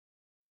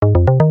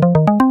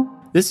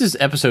This is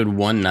episode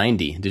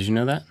 190. Did you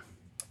know that?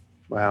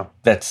 Wow.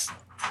 That's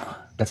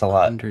a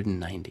lot.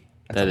 190.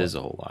 That is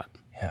a whole lot.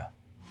 Yeah.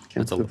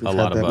 That's a We've lot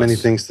had of that us. many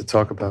things to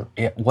talk about.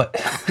 Yeah. What?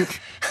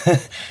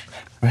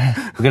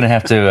 We're going to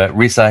have to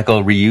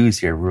recycle, reuse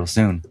here real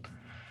soon.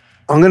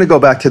 I'm going to go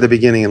back to the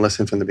beginning and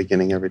listen from the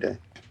beginning every day.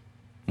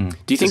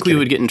 Do you think we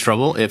would get in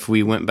trouble if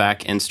we went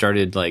back and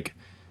started like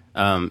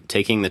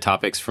taking the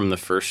topics from the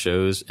first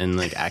shows and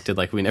like acted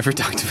like we never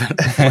talked about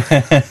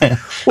it?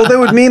 Well, they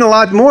would mean a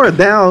lot more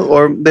now,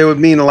 or they would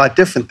mean a lot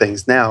different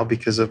things now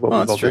because of what Well,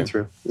 we've all that's been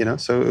true. through. You know,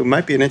 so it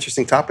might be an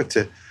interesting topic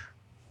to.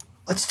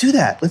 Let's do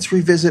that. Let's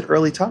revisit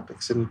early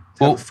topics and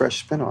have a fresh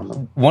spin on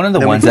them. One of the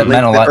Then we ones can that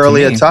meant a link lot the to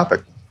earlier me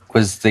topic.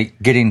 was the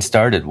getting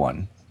started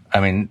one. I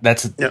mean,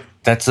 that's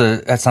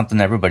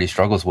something everybody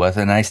struggles with,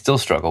 and I still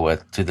struggle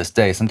with to this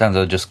day. Sometimes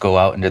I'll just go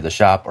out into the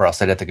shop, or I'll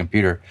sit at the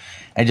computer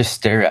and just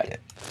stare at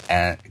it,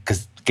 and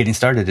because getting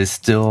started is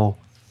still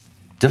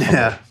difficult.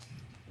 Yeah.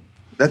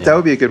 That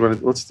would be a good one.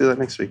 Let's do that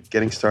next week.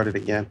 Getting started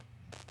again.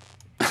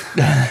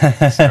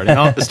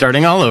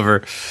 starting all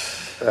over.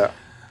 Yeah.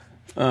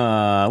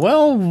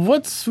 Well,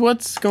 what's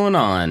going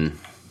on?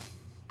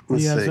 What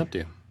are you Let's guys see. up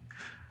to?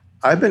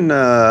 I've been.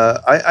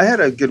 I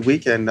had a good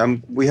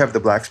weekend. We have the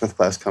blacksmith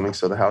class coming,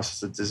 so the house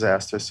is a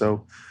disaster.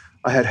 So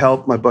I had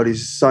help. My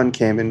buddy's son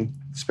came and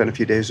spent a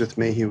few days with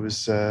me. He was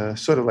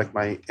sort of like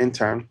my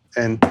intern,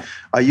 and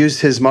I used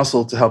his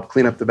muscle to help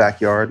clean up the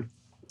backyard.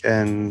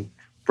 And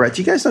Brett,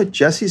 you guys know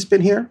Jesse's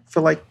been here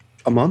for like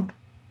a month.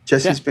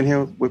 Jesse's been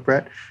here with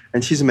Brett,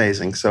 and she's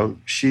amazing. So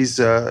she's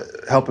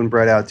helping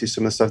Brett out do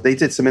some of the stuff. They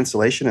did some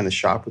insulation in the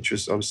shop,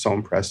 which I was so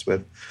impressed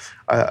with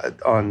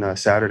on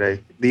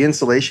Saturday. The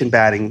insulation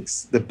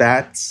battings, the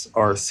bats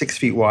are 6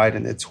 feet wide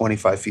and they're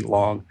 25 feet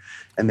long,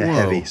 and they're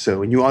heavy. So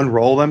when you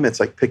unroll them, it's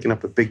like picking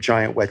up a big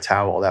giant wet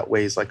towel that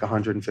weighs like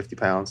 150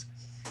 pounds.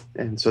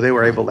 And so they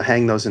were able to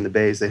hang those in the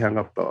bays. They hung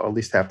up at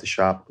least half the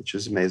shop, which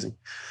is amazing.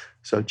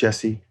 So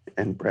Jesse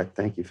and Brett,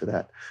 thank you for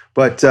that.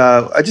 But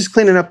I just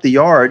cleaning up the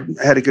yard.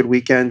 I had a good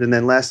weekend. And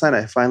then last night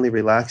I finally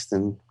relaxed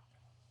and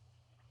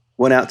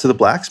went out to the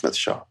blacksmith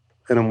shop.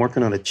 And I'm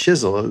working on a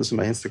chisel. This is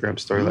my Instagram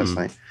story last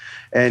night.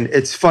 And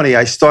it's funny.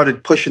 I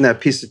started pushing that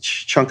piece of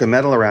chunk of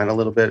metal around a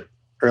little bit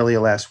earlier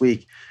last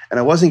week. And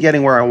I wasn't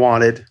getting where I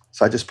wanted.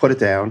 So I just put it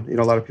down. You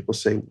know, a lot of people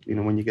say, you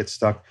know, when you get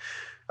stuck,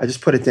 I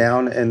just put it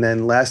down. And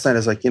then last night I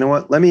was like, you know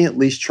what? Let me at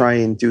least try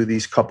and do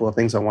these couple of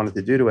things I wanted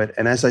to do to it.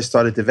 And as I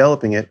started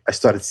developing it, I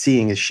started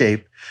seeing a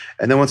shape.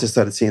 And then once I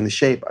started seeing the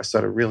shape, I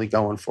started really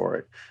going for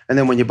it. And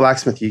then when you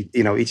blacksmith,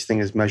 you know, each thing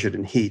is measured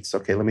in heats.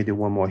 Okay, let me do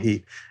one more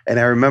heat. And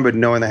I remembered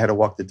knowing I had to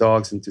walk the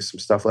dogs and do some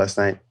stuff last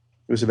night.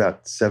 It was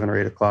about 7 or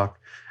 8 o'clock.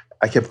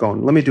 I kept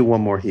going, let me do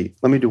one more heat.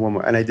 Let me do one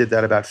more. And I did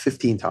that about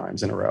 15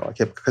 times in a row.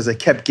 Because I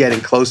kept getting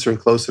closer and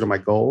closer to my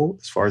goal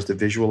as far as the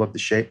visual of the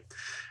shape.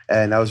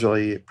 And I was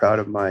really proud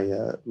of my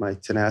my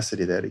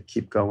tenacity there to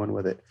keep going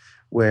with it.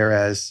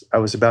 Whereas I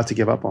was about to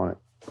give up on it.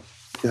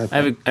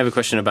 I have a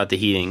question about the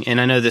heating, and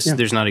I know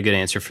there's not a good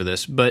answer for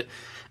this, but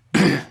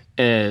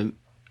I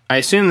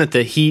assume that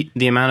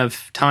the amount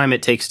of time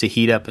it takes to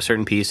heat up a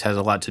certain piece has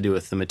a lot to do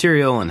with the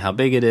material and how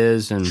big it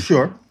is. And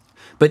Sure.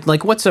 But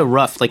like, what's a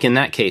rough, like in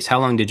that case, how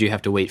long did you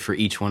have to wait for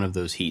each one of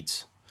those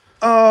heats?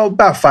 Oh,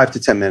 about 5 to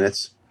 10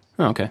 minutes.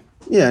 Oh, okay.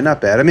 Yeah, not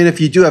bad. I mean, if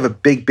you do have a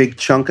big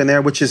chunk in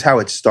there, which is how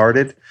it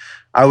started,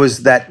 I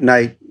was that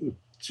night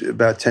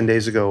about 10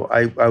 days ago,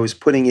 I was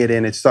putting it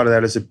in. It started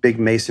out as a big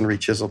masonry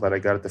chisel that I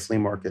got at the flea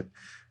market.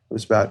 It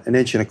was about 1.25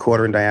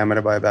 inches in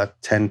diameter by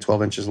about 10,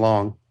 12 inches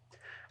long.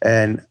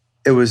 And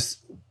it was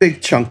a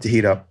big chunk to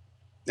heat up.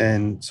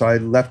 And so I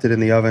left it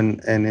in the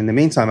oven. And in the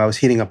meantime, I was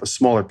heating up a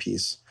smaller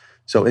piece.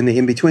 So in the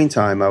in-between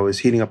time, I was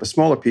heating up a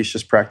smaller piece,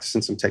 just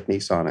practicing some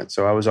techniques on it.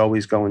 So I was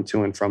always going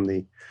to and from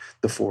the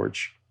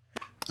forge.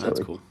 So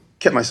That's cool.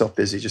 Kept myself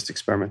busy, just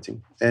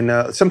experimenting.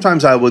 And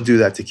sometimes I will do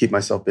that to keep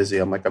myself busy.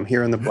 I'm like, I'm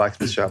here in the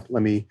blacksmith shop.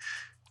 Let me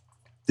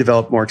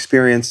develop more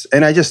experience.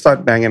 And I just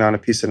start banging on a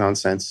piece of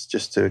nonsense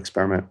just to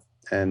experiment.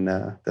 And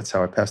that's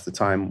how I pass the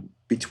time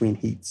between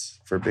heats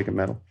for bigger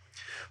metal.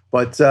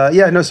 But so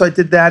I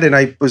did that. And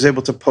I was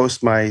able to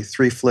post my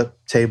 3-flip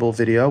table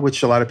video,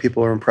 which a lot of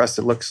people are impressed.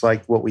 It looks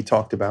like what we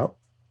talked about.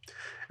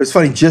 It was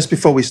funny, just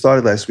before we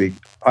started last week,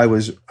 I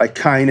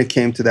kind of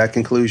came to that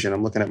conclusion.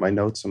 I'm looking at my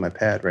notes on my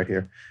pad right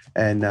here.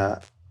 And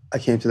I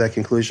came to that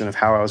conclusion of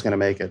how I was going to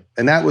make it.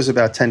 And that was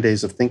about 10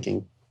 days of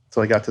thinking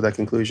until I got to that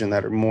conclusion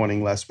that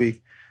morning last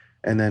week.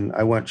 And then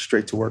I went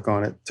straight to work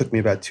on it. It took me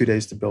about 2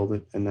 days to build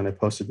it. And then I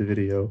posted the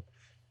video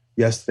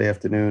yesterday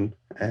afternoon.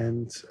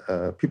 And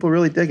people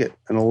really dig it.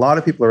 And a lot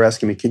of people are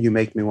asking me, can you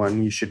make me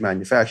one? You should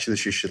manufacture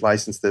this. You should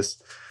license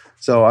this.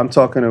 So I'm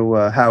talking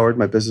to Howard,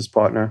 my business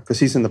partner, because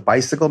he's in the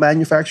bicycle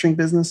manufacturing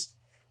business.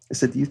 I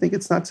said, do you think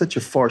it's not such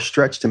a far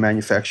stretch to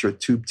manufacture a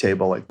tube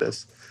table like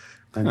this?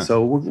 And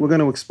so we're going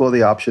to explore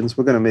the options.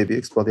 We're going to maybe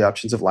explore the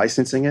options of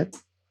licensing it.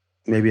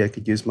 Maybe I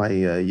could use my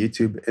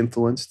YouTube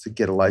influence to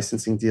get a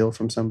licensing deal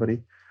from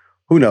somebody.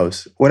 Who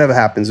knows? Whatever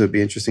happens, it would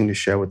be interesting to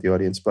share with the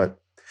audience. But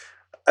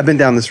I've been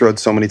down this road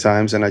so many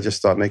times, and I just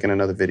start making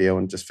another video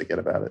and just forget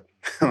about it.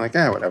 I'm like,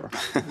 whatever.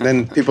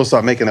 Then people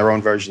start making their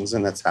own versions,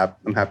 and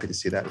I'm happy to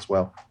see that as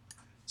well.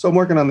 So I'm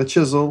working on the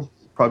chisel,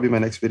 probably my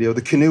next video.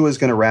 The canoe is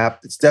going to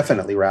wrap. It's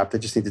definitely wrapped. I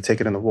just need to take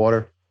it in the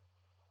water.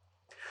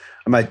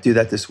 I might do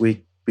that this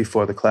week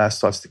before the class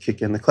starts to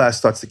kick in. The class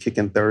starts to kick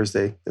in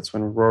Thursday. That's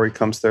when Rory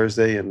comes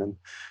Thursday, and then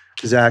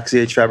Zach,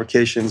 ZH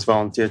Fabrications,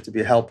 volunteered to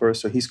be a helper,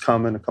 so he's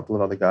coming. A couple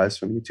of other guys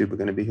from YouTube are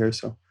going to be here,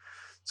 so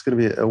it's going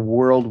to be a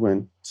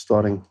whirlwind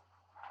starting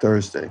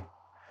Thursday.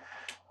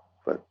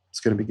 But it's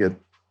going to be good.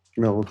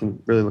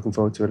 I'm really looking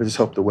forward to it. I just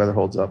hope the weather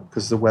holds up,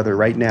 because the weather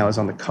right now is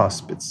on the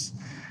cusp.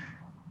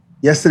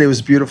 Yesterday was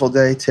a beautiful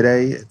day.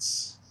 Today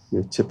it's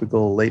your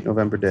typical late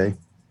November day,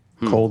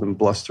 cold and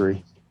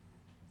blustery.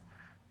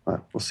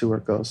 But we'll see where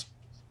it goes.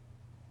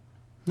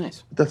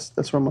 Nice. But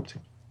that's what I'm up to.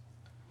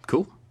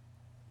 Cool.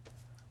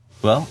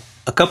 Well,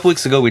 a couple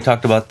weeks ago, we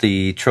talked about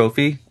the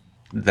trophy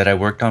that I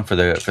worked on for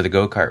the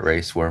go-kart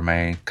race, where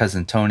my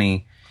cousin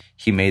Tony,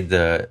 he made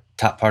the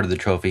top part of the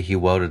trophy. He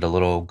welded a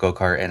little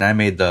go-kart, and I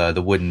made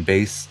the wooden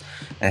base,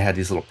 and it had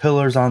these little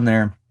pillars on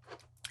there.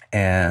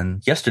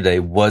 And yesterday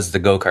was the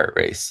go-kart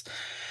race,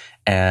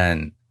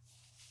 and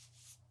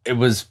it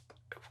was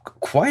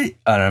quite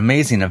an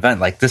amazing event.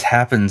 Like, this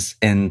happens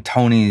in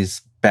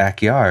Tony's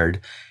backyard,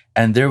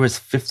 and there was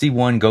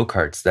 51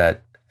 go-karts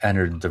that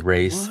entered the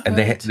race. What? And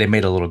they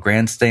made a little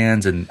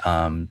grandstands, and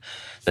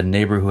the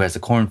neighbor who has a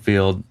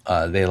cornfield,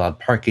 they allowed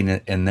parking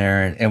in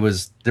there, and there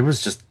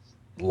was just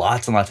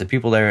lots and lots of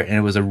people there, and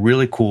it was a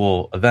really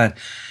cool event.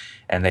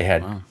 And they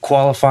had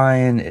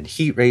qualifying and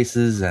heat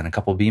races and a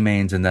couple B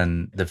mains, and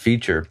then the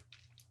feature.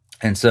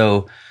 And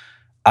so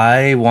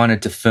I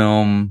wanted to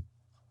film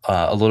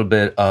a little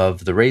bit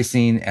of the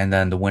racing and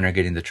then the winner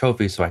getting the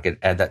trophy, so I could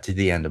add that to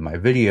the end of my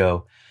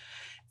video.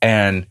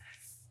 And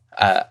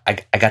I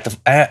got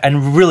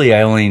and really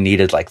I only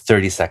needed like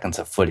 30 seconds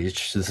of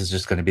footage. This is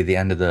just going to be the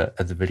end of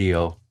the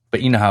video.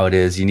 But you know how it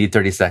is. You need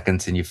 30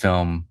 seconds and you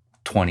film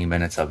 20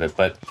 minutes of it.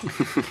 But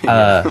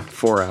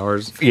 4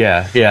 hours.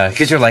 Yeah.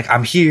 Because you're like,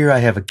 I'm here, I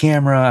have a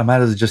camera, I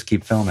might as well just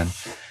keep filming.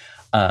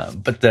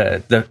 But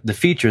the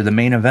feature, the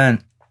main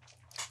event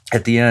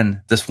at the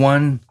end, this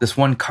one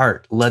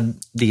kart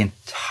led the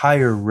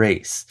entire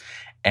race.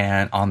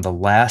 And on the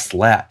last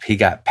lap, he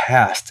got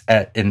passed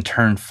in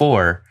turn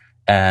 4,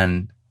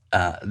 and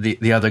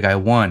the other guy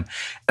won.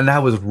 And I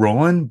was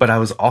rolling, but I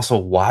was also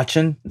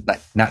watching,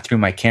 like, not through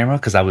my camera,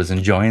 because I was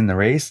enjoying the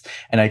race.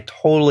 And I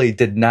totally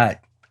did not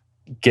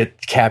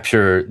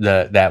capture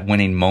that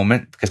winning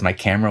moment, because my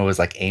camera was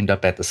like aimed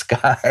up at the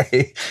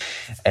sky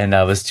and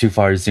I was too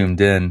far zoomed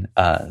in.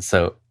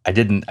 So I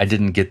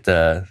didn't get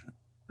the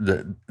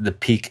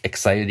peak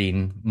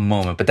exciting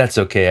moment, but that's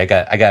okay.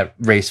 I got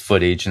race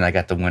footage, and I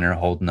got the winner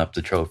holding up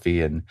the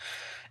trophy, and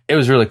it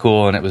was really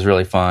cool, and it was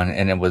really fun,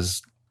 and it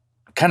was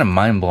kind of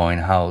mind blowing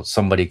how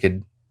somebody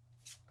could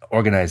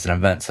organize an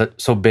event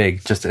so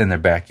big just in their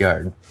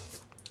backyard.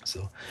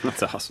 So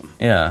that's awesome.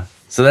 Yeah.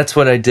 So that's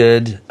what I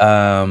did.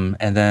 And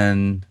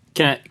then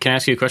can I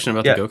ask you a question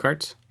about the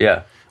go-karts?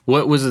 Yeah.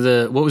 What was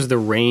the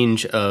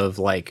range of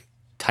like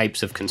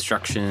types of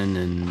construction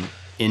and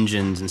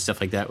engines and stuff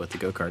like that with the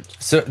go-karts?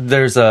 So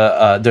there's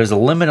a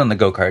limit on the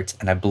go-karts,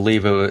 and I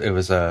believe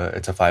it's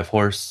a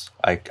 5-horse.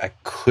 I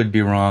could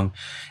be wrong.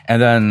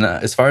 And then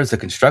as far as the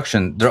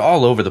construction, they're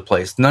all over the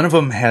place. None of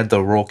them had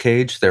the roll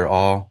cage. They're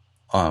all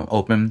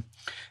open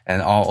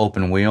and all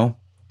open wheel.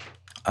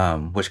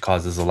 Which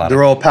causes a lot.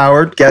 They're all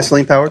powered,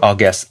 gasoline powered. All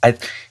gas.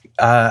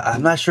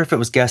 I'm not sure if it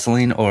was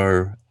gasoline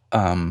or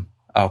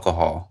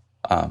alcohol,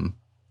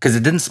 because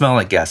it didn't smell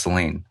like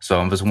gasoline. So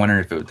I was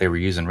wondering if they were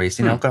using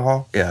racing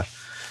alcohol. Yeah,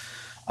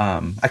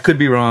 I could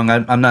be wrong.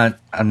 I'm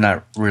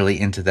not really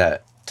into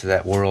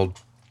that world,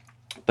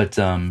 but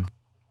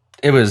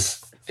it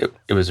was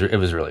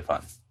really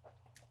fun.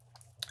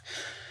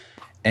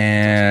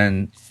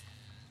 And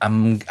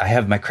I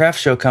have my craft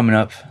show coming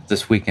up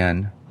this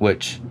weekend,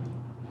 which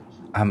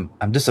I'm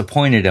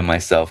disappointed in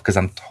myself because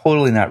I'm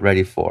totally not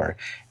ready for.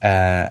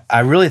 I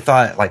really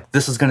thought like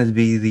this is going to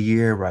be the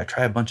year where I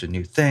try a bunch of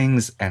new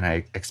things and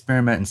I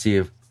experiment and see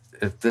if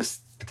this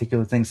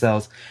particular thing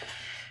sells.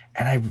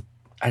 And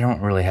I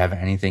don't really have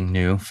anything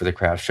new for the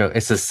craft show.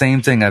 It's the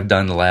same thing I've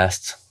done the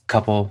last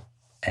couple,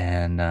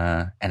 and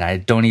I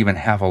don't even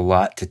have a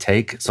lot to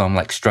take. So I'm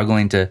like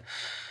struggling to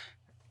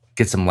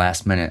get some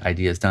last minute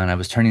ideas done. I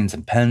was turning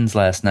some pens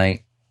last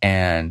night,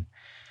 and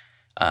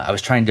I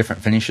was trying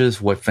different finishes,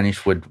 what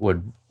finish would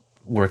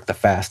work the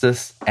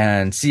fastest.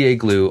 And CA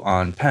glue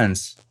on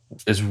pens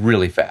is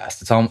really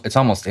fast. It's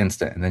almost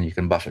instant, and then you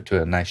can buff it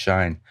to a nice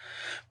shine.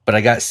 But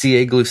I got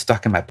CA glue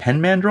stuck in my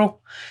pen mandrel,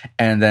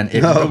 and then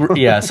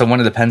so one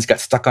of the pens got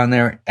stuck on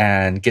there,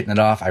 and getting it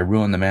off, I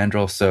ruined the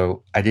mandrel,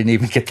 so I didn't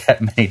even get that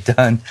many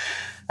done.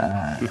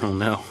 Oh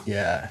no.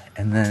 Yeah,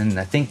 and then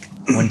I think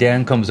when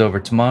Dan comes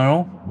over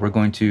tomorrow, we're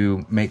going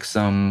to make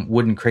some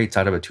wooden crates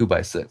out of a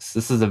 2x6.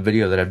 This is a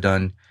video that I've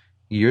done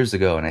years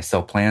ago, and I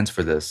sell plans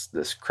for this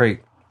crate,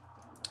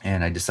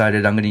 and I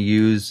decided I'm going to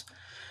use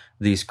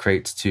these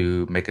crates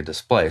to make a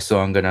display. So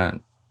I'm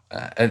gonna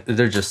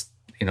they're just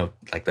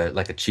like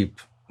a cheap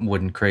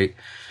wooden crate,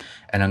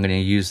 and I'm going to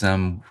use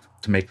them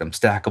to make them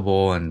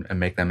stackable and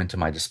make them into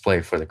my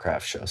display for the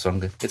craft show. So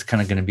it's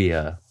kind of going to be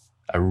a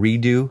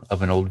redo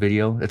of an old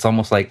video. It's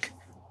almost like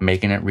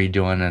making it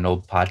redoing an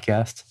old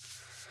podcast.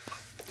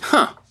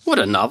 Huh. What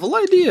a novel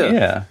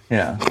idea.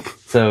 Yeah.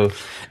 So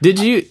did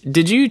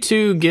you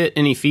two get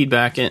any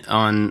feedback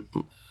on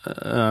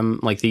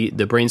like the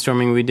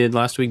brainstorming we did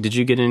last week? Did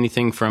you get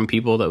anything from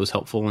people that was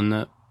helpful in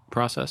that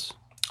process?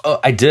 Oh,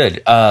 I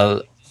did.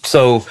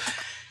 So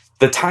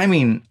the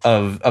timing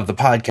of the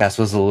podcast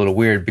was a little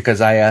weird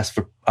because I asked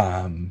for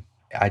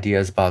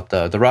ideas about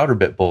the Router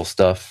Bit Bowl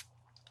stuff,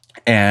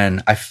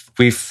 and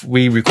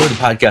we recorded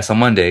the podcast on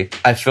Monday.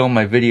 I filmed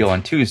my video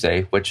on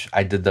Tuesday, which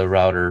I did the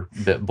Router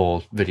Bit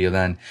Bowl video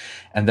then,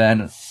 and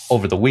then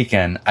over the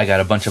weekend I got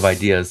a bunch of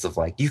ideas of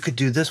like, you could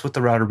do this with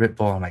the Router Bit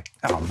Bowl. I'm like,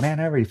 oh man,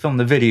 I already filmed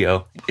the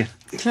video.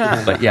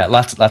 But yeah,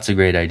 lots of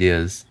great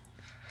ideas.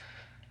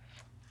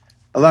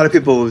 A lot of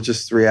people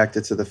just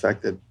reacted to the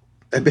fact that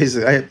I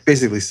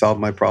basically solved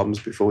my problems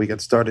before we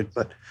got started,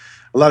 but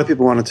a lot of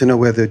people wanted to know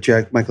where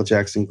the Michael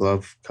Jackson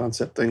glove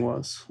concept thing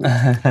was.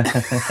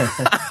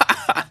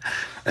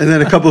 And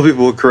then a couple of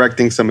people were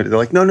correcting somebody. They're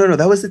like, no,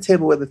 that was the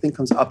table where the thing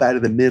comes up out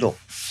of the middle.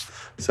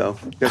 So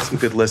we got some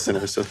good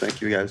listeners, so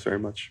thank you guys very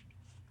much.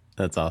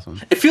 That's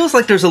awesome. It feels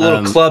like there's a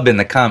little club in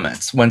the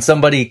comments. When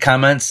somebody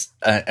comments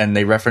and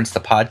they reference the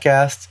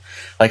podcast,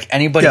 like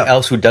anybody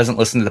else who doesn't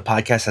listen to the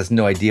podcast has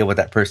no idea what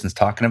that person's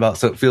talking about.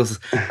 So it feels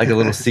like a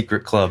little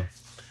secret club.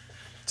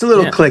 It's a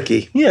little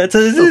clicky. Yeah, it's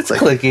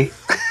clicky.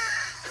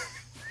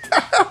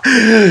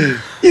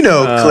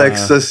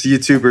 Clicks, us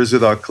YouTubers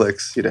with our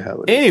clicks. You know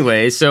how it is.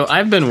 Anyway, so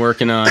I've been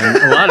working on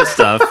a lot of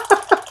stuff.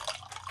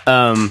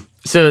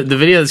 So the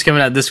video that's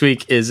coming out this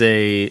week is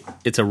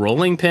it's a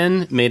rolling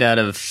pin made out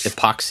of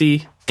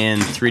epoxy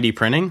and 3D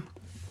printing.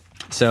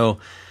 So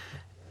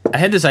I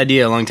had this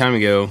idea a long time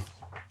ago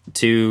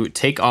to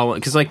take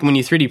because like when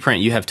you 3D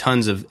print, you have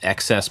tons of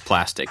excess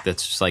plastic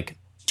that's just like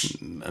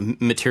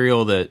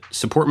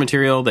support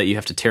material that you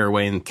have to tear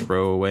away and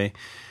throw away,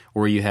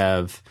 or you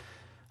have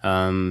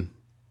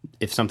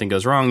if something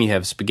goes wrong, you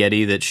have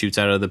spaghetti that shoots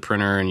out of the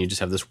printer and you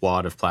just have this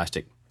wad of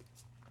plastic.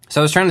 So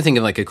I was trying to think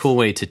of like a cool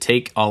way to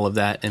take all of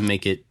that and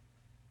make it,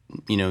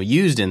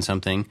 used in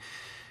something. And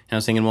I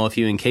was thinking, well, if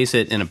you encase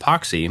it in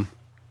epoxy,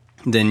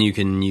 then you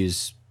can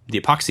use the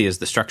epoxy as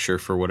the structure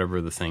for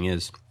whatever the thing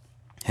is.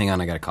 Hang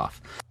on, I got a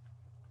cough.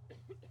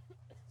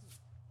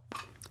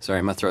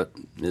 Sorry, my throat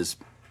is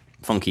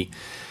funky.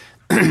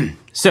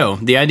 So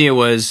the idea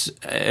was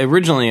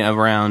originally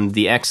around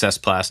the excess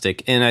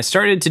plastic, and I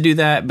started to do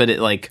that, but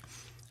it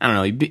I don't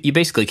know, you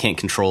basically can't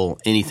control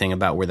anything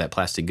about where that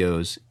plastic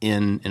goes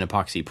in an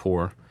epoxy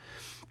pour.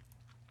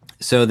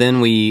 So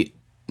then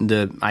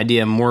the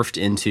idea morphed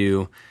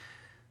into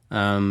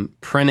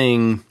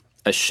printing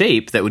a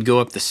shape that would go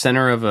up the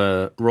center of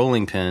a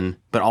rolling pin,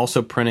 but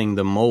also printing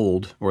the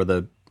mold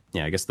the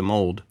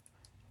mold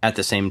at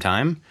the same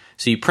time.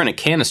 So you print a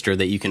canister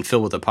that you can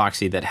fill with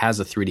epoxy that has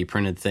a 3D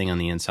printed thing on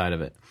the inside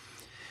of it.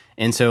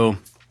 And so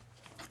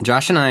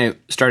Josh and I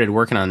started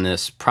working on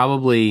this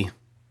probably,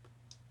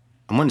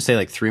 I want to say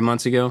like 3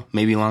 months ago,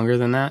 maybe longer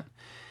than that.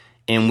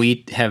 And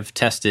we've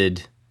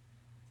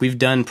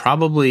done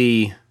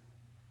probably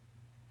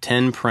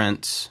 10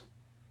 prints,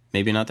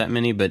 maybe not that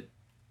many, but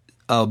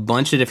a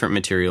bunch of different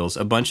materials,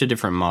 a bunch of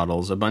different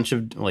models, a bunch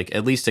of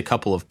at least a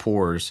couple of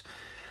pours,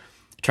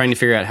 trying to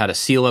figure out how to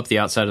seal up the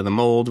outside of the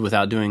mold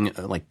without doing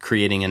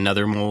creating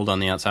another mold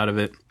on the outside of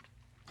it.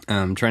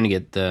 Trying to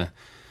get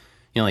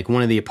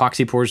one of the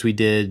epoxy pours we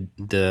did,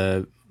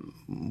 the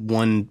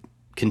one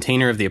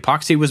container of the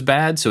epoxy was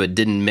bad, so it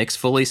didn't mix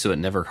fully, so it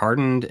never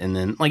hardened. And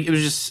then it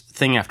was just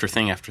thing after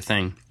thing after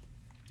thing.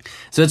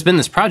 So it's been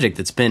this project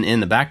that's been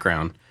in the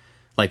background.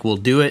 We'll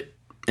do it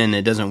and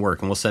it doesn't work,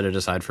 and we'll set it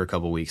aside for a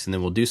couple of weeks, and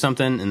then we'll do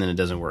something and then it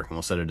doesn't work and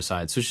we'll set it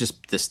aside. So it's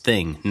just this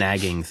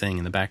nagging thing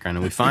in the background.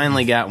 And we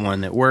finally got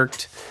one that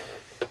worked,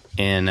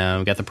 and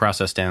we got the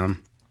process down.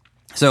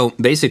 So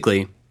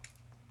basically,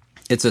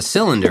 it's a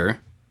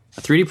cylinder,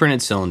 a 3D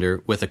printed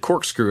cylinder with a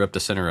corkscrew up the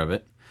center of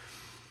it.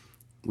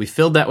 We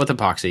filled that with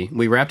epoxy.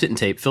 We wrapped it in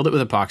tape, filled it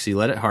with epoxy,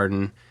 let it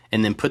harden,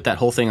 and then put that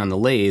whole thing on the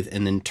lathe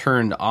and then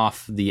turned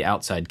off the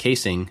outside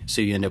casing,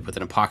 so you end up with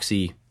an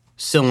epoxy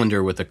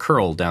cylinder with a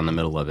curl down the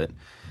middle of it.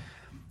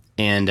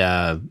 And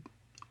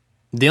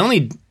the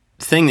only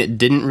thing that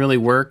didn't really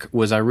work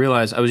was I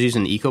realized I was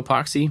using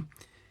Ecopoxy,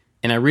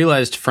 and I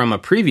realized from a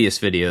previous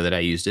video that I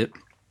used it,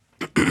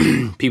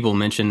 people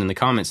mentioned in the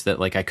comments that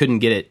I couldn't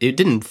get it. It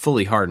didn't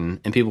fully harden,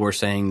 and people were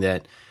saying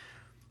that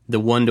the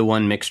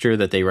 1-to-1 mixture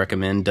that they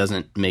recommend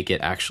doesn't make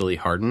it actually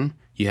harden.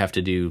 You have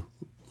to do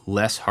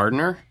less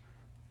hardener.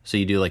 So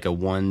you do a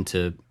 1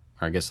 to,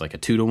 or I guess a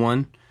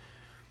 2-to-1,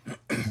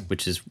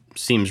 which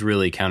seems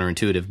really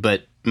counterintuitive.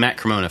 But Matt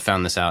Cremona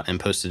found this out and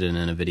posted it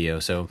in a video.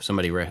 So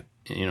somebody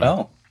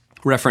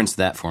referenced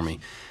that for me.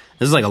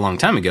 This is a long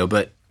time ago,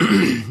 but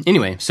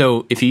anyway,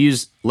 so if you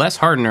use less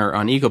hardener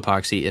on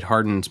Ecopoxy, it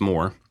hardens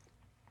more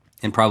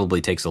and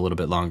probably takes a little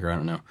bit longer. I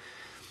don't know.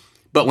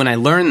 But when I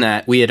learned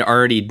that, we had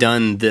already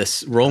done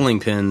this rolling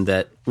pin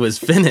that was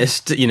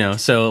finished,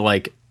 so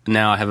like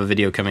now I have a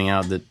video coming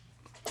out that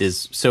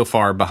is so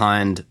far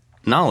behind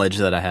knowledge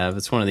that I have.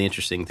 It's one of the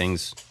interesting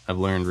things I've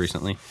learned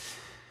recently.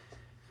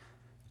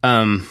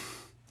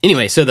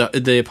 Anyway, so the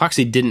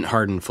epoxy didn't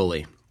harden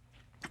fully.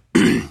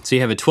 So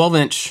you have a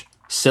 12-inch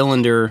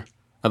cylinder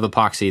of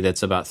epoxy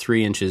that's about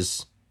 3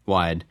 inches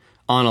wide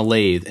on a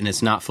lathe, and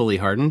it's not fully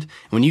hardened.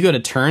 When you go to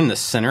turn the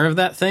center of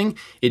that thing,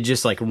 it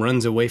just like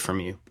runs away from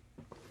you.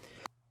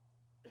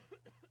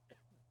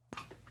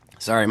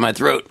 Sorry, my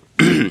throat.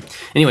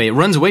 Anyway, it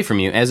runs away from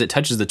you. As it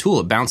touches the tool,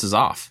 it bounces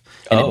off.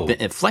 And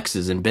it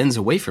flexes and bends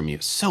away from you.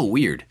 It's so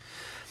weird.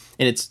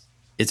 And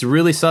it's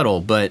really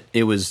subtle, but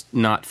it was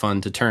not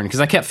fun to turn. Because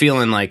I kept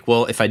feeling like,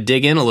 well, if I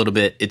dig in a little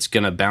bit, it's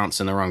going to bounce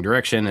in the wrong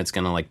direction. It's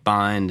going to like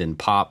bind and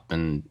pop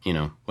and,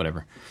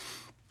 whatever.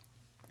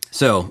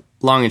 So,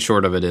 long and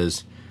short of it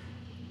is,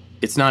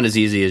 it's not as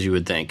easy as you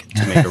would think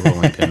to make a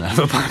rolling pin out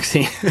of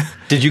epoxy.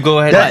 Did you go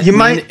ahead? You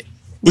might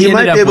be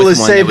able to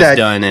save that.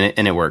 Done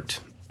and it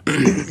worked.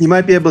 You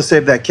might be able to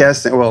save that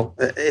casting. Well,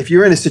 if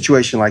you're in a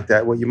situation like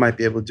that, what you might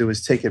be able to do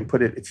is take it and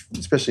put it,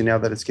 especially now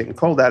that it's getting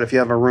cold out, if you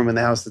have a room in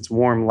the house that's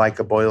warm, like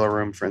a boiler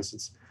room, for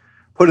instance,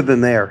 put it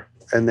in there,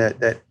 and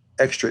that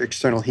extra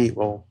external heat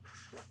will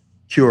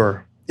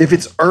cure. If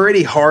it's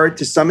already hard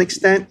to some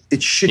extent,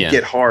 it should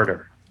get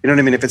harder. You know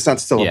what I mean? If it's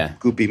not still a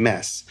goopy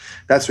mess,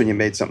 that's when you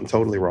made something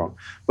totally wrong.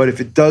 But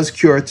if it does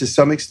cure to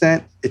some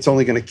extent, it's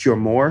only going to cure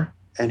more.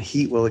 And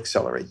heat will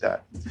accelerate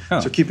that.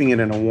 So keeping it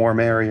in a warm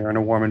area or in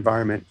a warm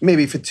environment,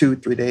 maybe for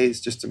 2-3 days,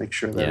 just to make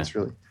sure that it's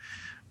really,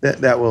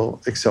 that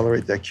will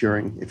accelerate that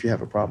curing if you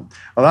have a problem.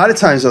 A lot of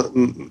times,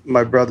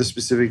 my brother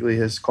specifically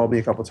has called me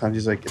a couple of times.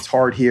 He's like, it's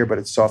hard here, but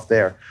it's soft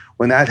there.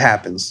 When that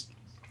happens,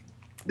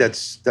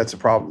 that's a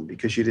problem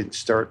because you didn't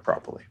stir it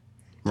properly.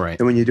 Right.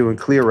 And when you're doing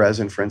clear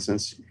resin, for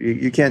instance,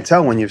 you can't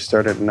tell when you've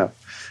stirred it enough.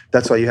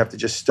 That's why you have to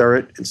just stir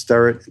it and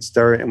stir it and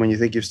stir it. And when you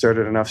think you've stirred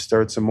it enough,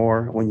 stir it some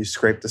more. When you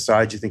scrape the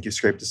sides, you think you've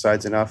scraped the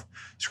sides enough,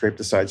 scrape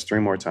the sides 3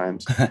 more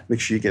times. Make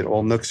sure you get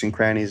all nooks and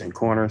crannies and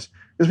corners.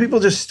 Because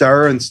people just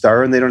stir and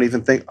they don't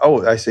even think,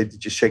 oh, I say,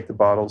 did you shake the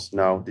bottles?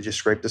 No. Did you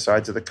scrape the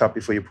sides of the cup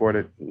before you poured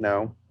it?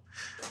 No.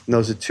 And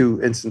those are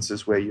 2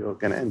 instances where you're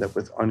going to end up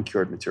with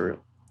uncured material.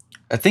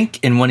 I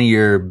think in one of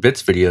your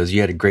bits videos,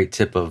 you had a great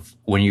tip of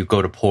when you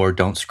go to pour,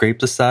 don't scrape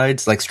the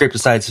sides. Like scrape the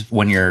sides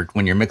when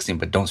you're mixing,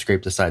 but don't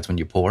scrape the sides when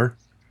you pour.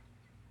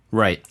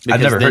 Right.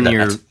 I've never heard that.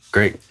 That's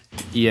great.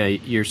 Yeah,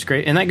 you're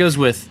scrape, and that goes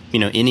with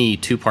any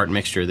 2-part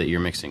mixture that you're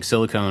mixing,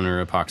 silicone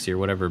or epoxy or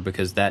whatever,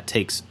 because that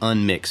takes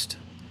unmixed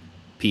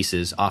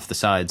pieces off the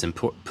sides and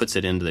puts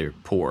it into their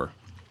pour,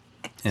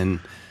 and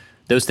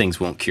those things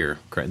won't cure.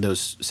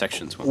 Those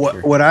sections won't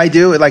cure. What I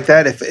do like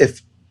that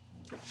if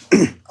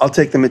I'll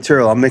take the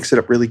material, I'll mix it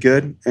up really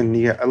good. And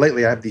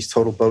lately I have these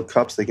Total Boat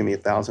cups. They give me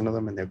 1,000 of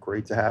them, and they're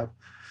great to have.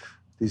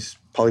 These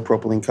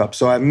polypropylene cups.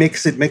 So I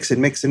mix,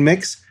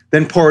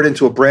 then pour it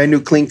into a brand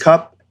new clean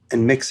cup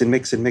and mix. And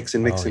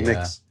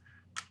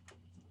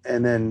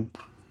then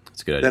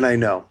that's good. Then I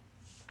know.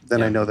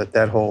 I know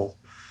that whole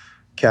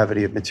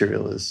cavity of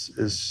material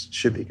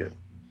should be good.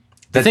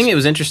 The thing that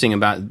was interesting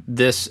about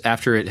this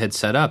after it had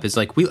set up is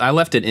like I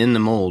left it in the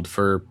mold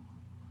for,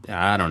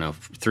 I don't know,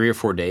 3 or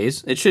 4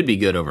 days. It should be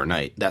good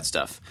overnight, that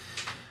stuff.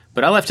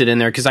 But I left it in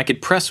there because I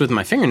could press with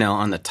my fingernail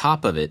on the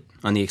top of it,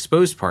 on the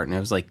exposed part, and I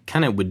was like,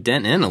 kind of would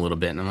dent in a little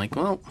bit. And I'm like,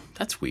 well,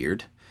 that's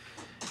weird.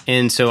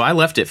 And so I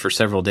left it for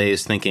several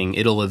days thinking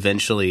it'll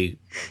eventually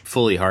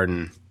fully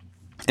harden.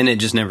 And it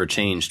just never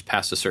changed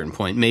past a certain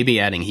point. Maybe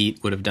adding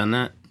heat would have done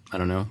that. I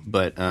don't know.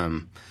 But,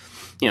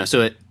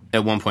 so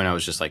at one point I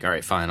was just like, all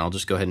right, fine. I'll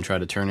just go ahead and try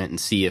to turn it and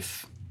see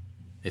if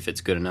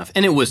it's good enough.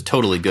 And it was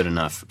totally good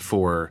enough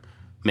for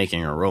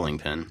making a rolling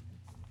pin.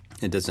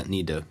 It doesn't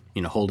need to,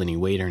 hold any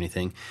weight or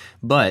anything.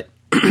 But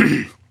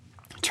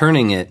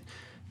turning it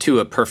to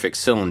a perfect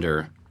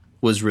cylinder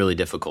was really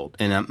difficult.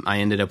 And I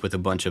ended up with a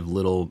bunch of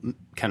little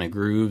kind of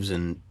grooves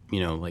and,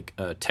 like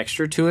a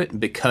texture to it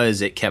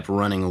because it kept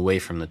running away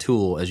from the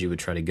tool as you would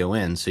try to go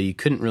in. So you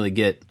couldn't really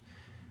get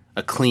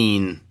a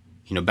clean,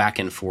 back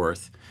and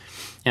forth.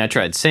 And I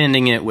tried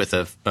sanding it with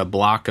a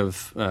block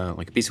of,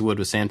 like a piece of wood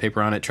with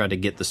sandpaper on it, tried to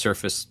get the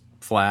surface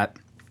flat.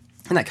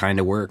 And that kind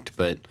of worked,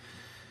 but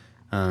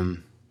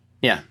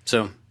yeah.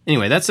 So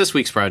anyway, that's this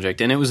week's project,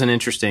 and it was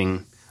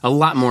a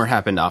lot more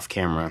happened off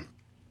camera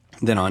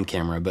than on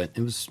camera, but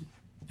it was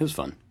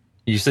fun.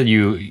 You said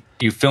you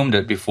filmed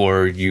it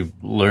before you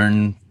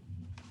learned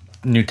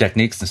new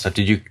techniques and stuff.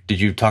 Did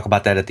you talk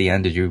about that at the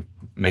end? Did you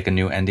make a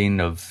new ending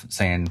of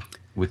saying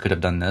we could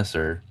have done this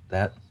or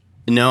that?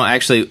 No,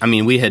 actually,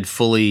 we had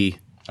fully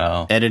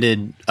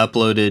edited,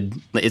 uploaded.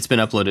 It's been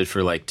uploaded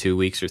for like 2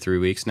 weeks or 3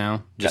 weeks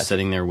now, just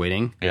sitting there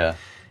waiting. Yeah.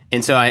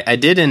 And so I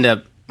did end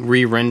up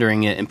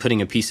re-rendering it and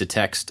putting a piece of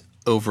text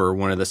over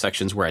one of the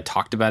sections where I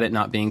talked about it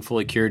not being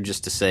fully cured,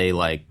 just to say,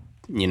 like,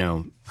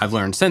 I've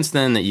learned since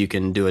then that you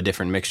can do a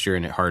different mixture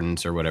and it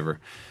hardens or whatever.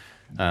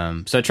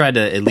 So I tried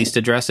to at least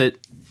address it,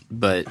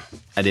 but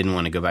I didn't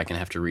want to go back and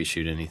have to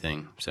reshoot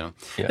anything. So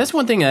that's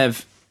one thing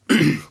I've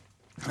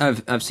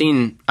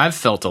I've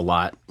felt a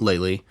lot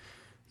lately.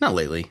 Not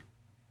lately.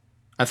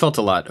 I felt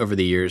a lot over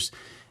the years.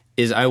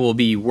 Is I will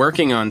be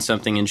working on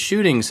something and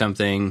shooting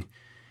something,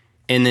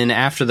 and then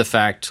after the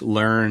fact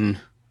learn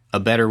a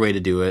better way to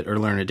do it or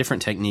learn a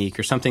different technique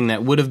or something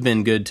that would have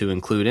been good to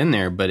include in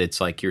there, but it's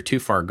like you're too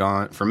far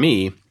gone. For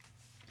me,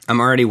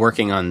 I'm already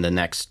working on the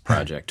next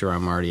project, or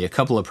I'm already a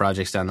couple of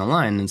projects down the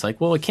line, and it's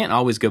like, well, I can't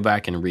always go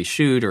back and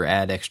reshoot or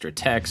add extra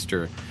text,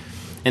 and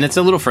it's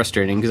a little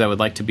frustrating because I would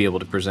like to be able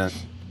to present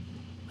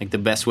like the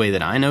best way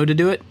that I know to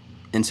do it,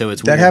 and so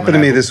it's that happened to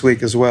me this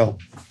week as well.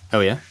 Oh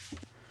yeah?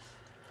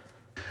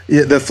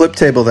 Yeah, the flip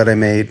table that I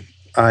made,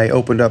 I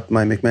opened up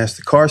my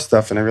McMaster Carr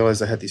stuff and I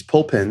realized I had these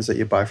pull pins that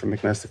you buy from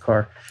McMaster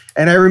Carr.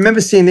 And I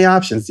remember seeing the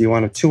options. Do you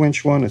want a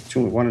 2-inch one, a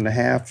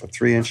 1.5, a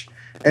 3-inch?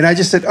 And I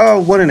just said,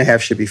 1.5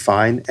 should be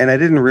fine. And I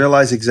didn't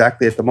realize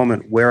exactly at the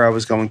moment where I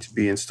was going to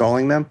be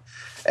installing them.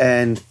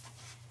 And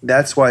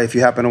that's why if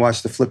you happen to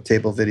watch the flip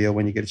table video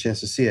when you get a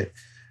chance to see it,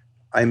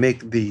 I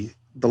make the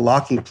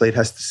locking plate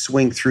has to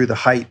swing through the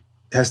height,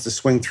 has to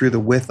swing through the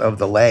width of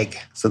the leg.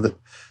 So that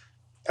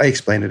I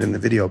explained it in the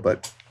video,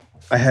 but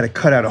I had to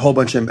cut out a whole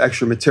bunch of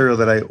extra material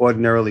that I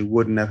ordinarily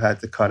wouldn't have had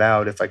to cut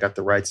out if I got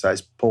the right size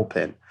pull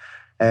pin.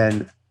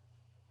 And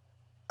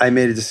I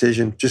made a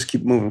decision, just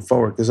keep moving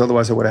forward, because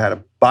otherwise I would have had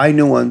to buy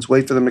new ones,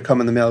 wait for them to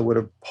come in the mail. It would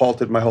have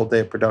halted my whole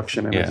day of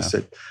production. And I just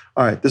said,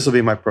 all right, this will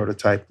be my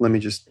prototype. Let me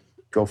just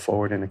go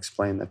forward and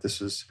explain that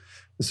this is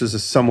a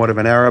somewhat of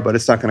an error, but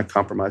it's not going to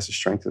compromise the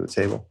strength of the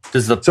table.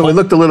 So it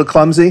looked a little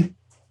clumsy,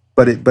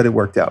 but it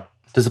worked out.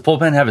 Does the pull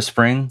pin have a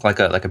spring like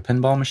a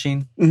pinball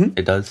machine? Mm-hmm.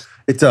 It does?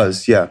 It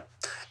does, yeah.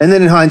 And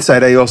then in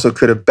hindsight, I also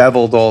could have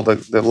beveled all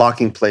the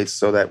locking plates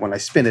so that when I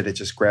spin it, it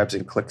just grabs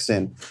and clicks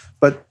in.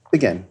 But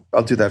again,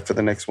 I'll do that for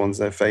the next ones.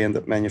 If I end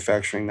up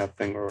manufacturing that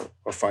thing or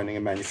finding a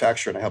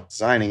manufacturer and I help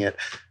designing it,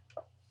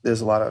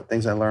 there's a lot of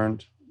things I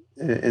learned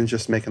in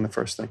just making the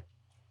first thing.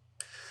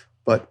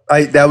 But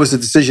that was a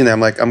decision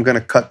that I'm going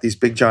to cut these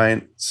big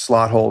giant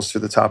slot holes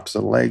through the tops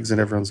of the legs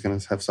and everyone's going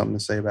to have something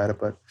to say about it.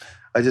 But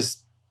I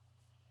just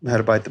had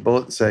to bite the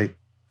bullet and say,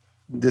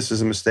 this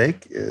is a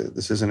mistake.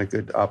 This isn't a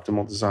good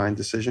optimal design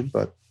decision,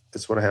 but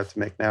it's what I have to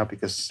make now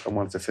because I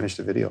wanted to finish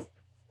the video.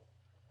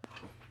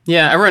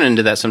 Yeah, I run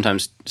into that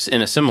sometimes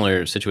in a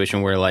similar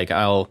situation where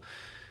we're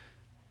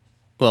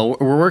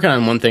working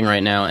on one thing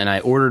right now and I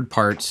ordered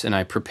parts and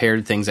I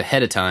prepared things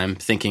ahead of time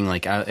thinking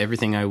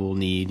everything I will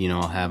need,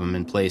 I'll have them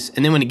in place.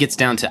 And then when it gets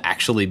down to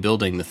actually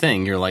building the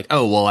thing, you're like,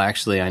 oh, well,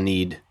 actually I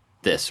need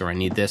this or I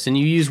need this, and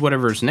you use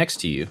whatever's next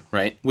to you,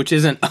 right? Which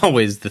isn't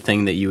always the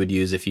thing that you would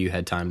use if you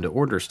had time to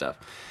order stuff.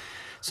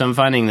 So I'm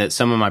finding that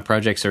some of my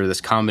projects are this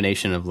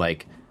combination of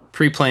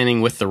pre-planning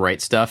with the right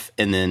stuff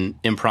and then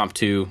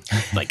impromptu,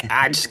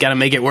 I just got to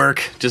make it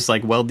work, just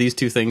weld these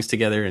two things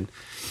together. And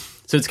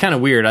so it's kind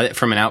of weird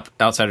from an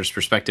outsider's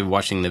perspective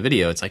watching the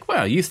video. It's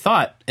wow, you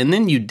thought, and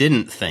then you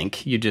didn't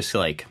think, you just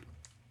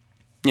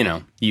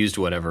used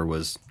whatever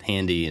was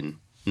handy and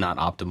not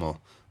optimal.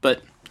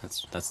 But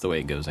that's the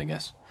way it goes, I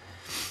guess.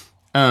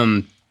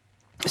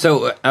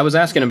 So I was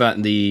asking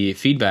about the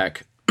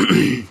feedback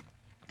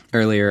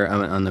earlier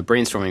on the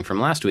brainstorming from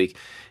last week,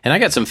 and I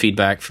got some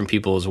feedback from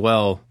people as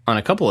well on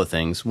a couple of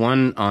things.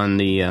 One on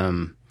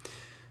the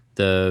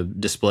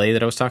display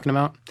that I was talking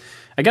about.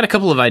 I got a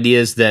couple of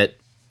ideas that,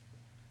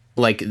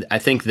 I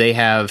think they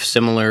have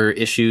similar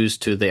issues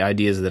to the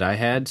ideas that I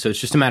had, so it's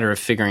just a matter of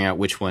figuring out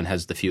which one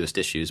has the fewest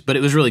issues. But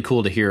it was really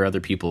cool to hear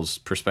other people's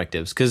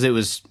perspectives, because it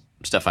was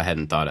stuff I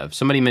hadn't thought of.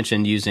 Somebody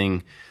mentioned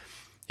using,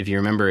 if you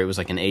remember, it was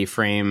an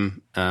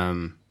A-frame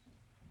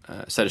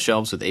set of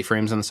shelves with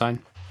A-frames on the side.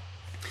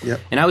 Yep.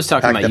 And I was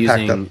talking about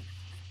using,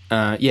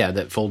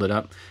 that folded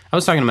up. I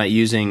was talking about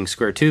using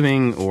square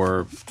tubing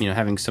or,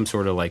 having some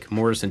sort of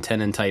mortise and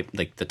tenon type,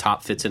 the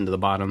top fits into the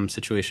bottom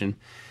situation.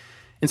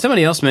 And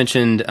somebody else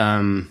mentioned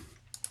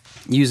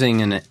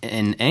using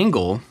an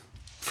angle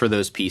for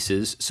those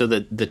pieces so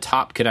that the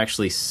top could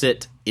actually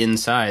sit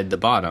inside the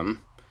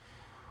bottom.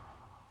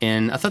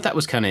 And I thought that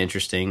was kind of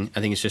interesting.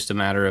 I think it's just a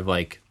matter of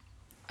I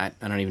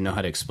don't even know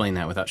how to explain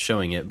that without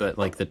showing it, but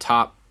the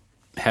top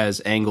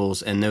has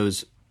angles and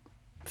those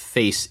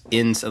face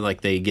inside,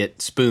 they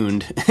get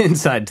spooned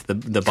inside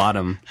the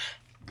bottom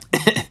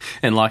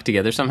and locked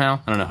together somehow.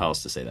 I don't know how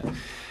else to say that.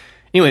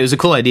 Anyway, it was a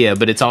cool idea,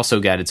 but it's also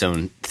got its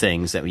own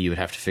things that you would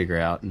have to figure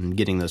out and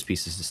getting those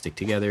pieces to stick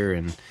together.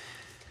 And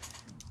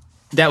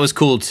that was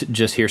cool to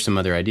just hear some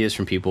other ideas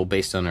from people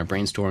based on our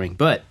brainstorming.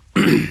 But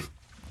I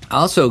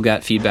also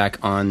got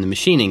feedback on the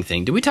machining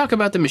thing. Did we talk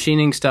about the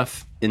machining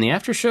stuff in the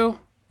after show,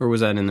 or was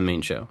that in the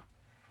main show?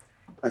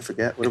 I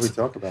forget. What did we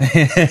talk about?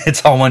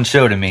 It's all one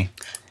show to me.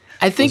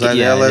 I think was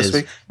I last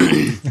week?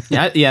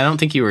 yeah, I don't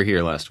think you were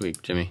here last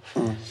week, Jimmy.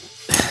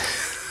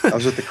 I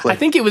was at the clip. I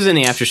think it was in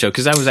the after show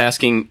because I was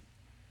asking.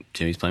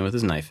 Jimmy's playing with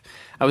his knife.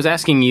 I was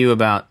asking you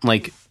about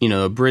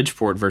a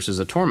Bridgeport versus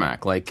a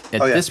Tormac.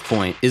 At this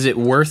point, is it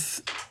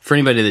worth, for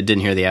anybody that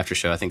didn't hear the after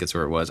show, I think that's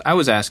where it was. I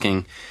was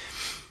asking,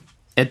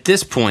 at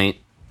this point,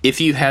 if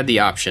you had the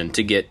option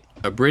to get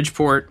a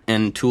Bridgeport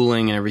and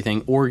tooling and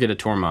everything, or get a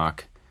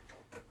Tormac,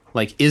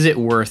 Like, is it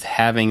worth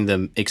having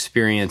the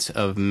experience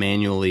of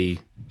manually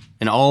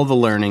and all the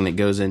learning that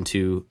goes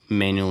into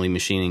manually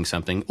machining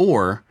something,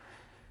 or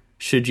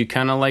should you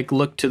kind of like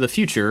look to the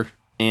future?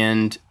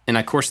 And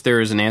of course there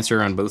is an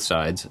answer on both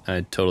sides.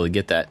 I totally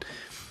get that.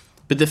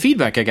 But the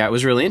feedback I got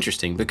was really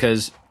interesting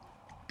because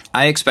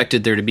I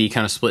expected there to be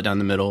kind of split down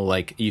the middle,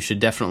 like you should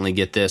definitely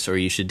get this or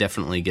you should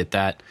definitely get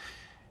that.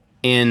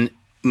 And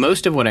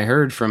most of what I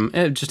heard from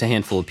just a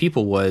handful of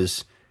people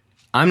was,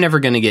 I'm never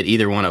going to get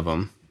either one of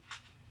them,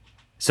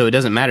 so it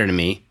doesn't matter to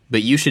me,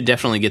 but you should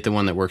definitely get the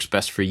one that works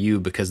best for you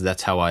because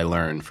that's how I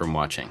learn from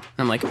watching.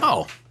 I'm like,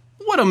 oh,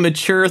 what a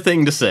mature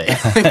thing to say.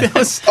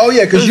 Because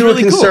you were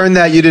really concerned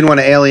that you didn't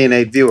want to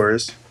alienate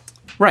viewers.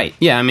 Right.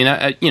 Yeah. I mean,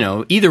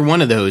 either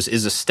one of those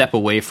is a step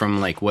away from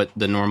like what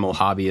the normal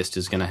hobbyist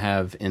is going to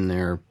have in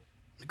their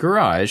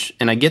garage.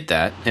 And I get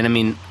that. And I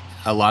mean,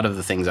 a lot of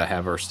the things I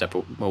have are a step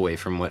away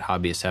from what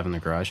hobbyists have in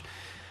their garage.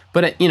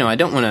 But, I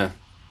don't want to,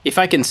 if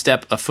I can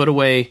step a foot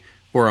away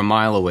or a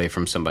mile away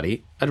from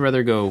somebody, I'd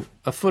rather go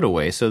a foot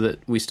away so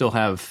that we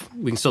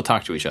can still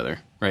talk to each other.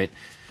 Right.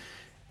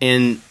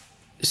 And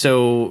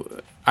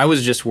so I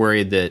was just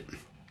worried that,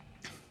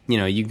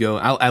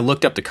 I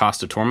looked up the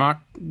cost of Tormach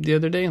the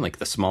other day, and like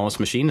the smallest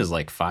machine is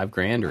like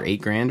 $5,000 or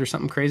 $8,000 or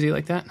something crazy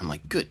like that. And I'm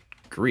like, good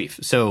grief.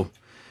 So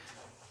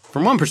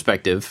from one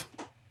perspective,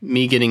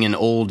 me getting an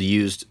old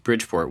used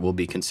Bridgeport will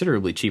be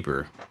considerably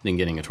cheaper than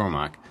getting a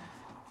Tormach.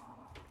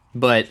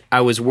 But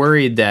I was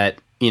worried that,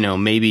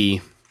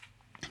 maybe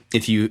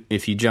if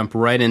you jump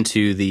right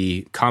into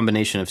the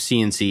combination of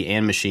CNC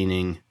and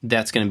machining,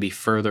 that's going to be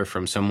further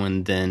from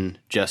someone than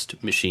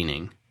just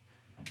machining,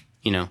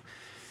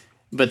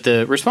 But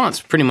the response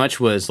pretty much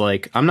was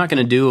like, I'm not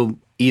going to do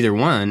either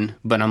one,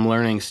 but I'm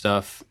learning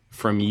stuff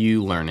from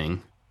you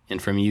learning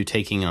and from you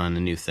taking on a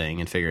new thing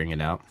and figuring it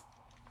out.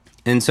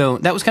 And so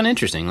that was kind of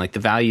interesting. Like the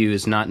value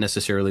is not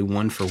necessarily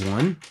one for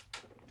one,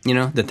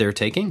 that they're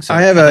taking. So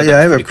I have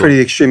a pretty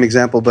extreme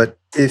example, but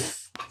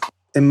if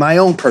in my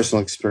own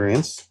personal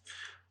experience,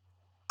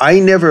 I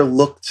never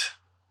looked,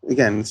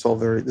 again, this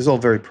is all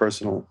very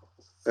personal.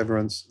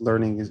 Everyone's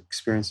learning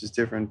experience is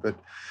different, but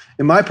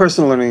in my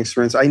personal learning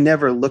experience, I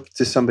never looked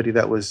to somebody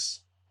that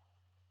was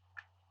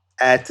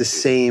at the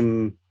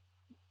same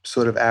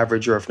sort of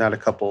average, or if not a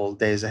couple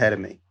days ahead of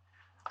me.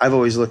 I've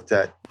always looked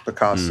at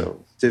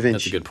Picasso, Da Vinci.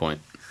 That's a good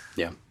point.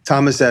 Yeah.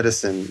 Thomas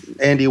Edison,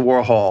 Andy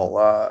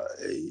Warhol,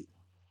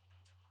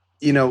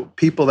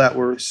 people that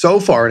were so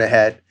far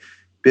ahead,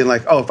 being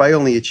like, oh, if I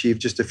only achieve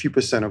just a few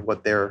 % of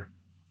what they're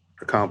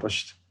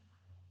accomplished,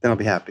 then I'll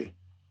be happy.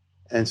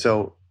 And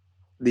so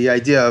the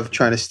idea of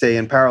trying to stay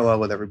in parallel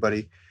with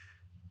everybody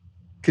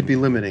could be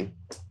limiting.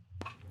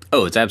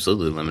 Oh, it's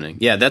absolutely limiting.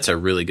 Yeah, that's a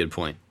really good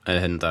point. I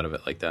hadn't thought of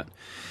it like that.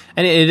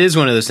 And it is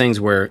one of those things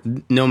where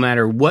no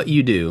matter what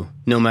you do,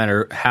 no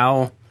matter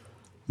how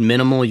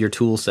minimal your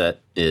tool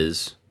set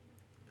is,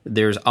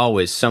 there's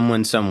always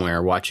someone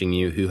somewhere watching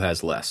you who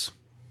has less.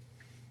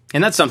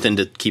 And that's something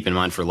to keep in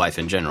mind for life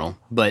in general.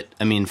 But,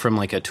 I mean, from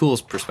like a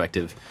tools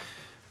perspective,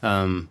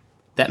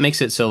 that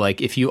makes it so like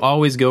if you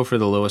always go for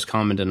the lowest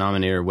common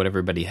denominator, what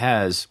everybody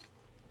has,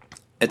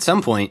 at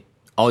some point,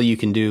 all you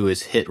can do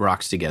is hit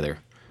rocks together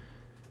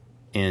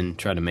and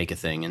try to make a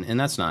thing. And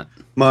that's not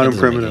Modern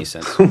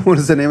Primitive. What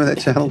is the name of that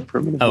channel?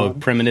 Primitive. Oh,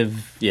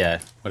 Primitive. Yeah,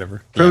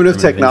 whatever. Primitive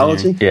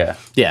Technology. Yeah.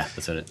 Yeah,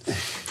 that's what it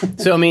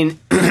is. So, I mean,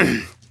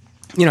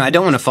 I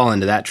don't want to fall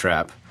into that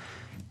trap.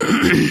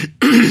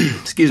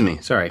 Excuse me.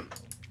 Sorry.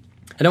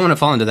 I don't want to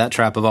fall into that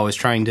trap of always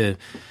trying to...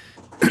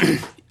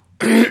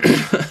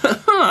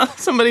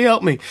 Somebody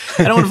help me.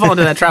 I don't want to fall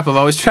into that trap of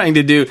always trying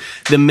to do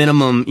the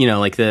minimum,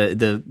 like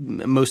the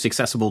most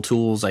accessible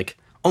tools, like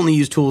only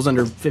use tools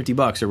under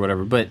 $50 or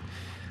whatever. But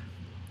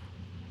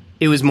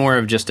it was more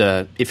of just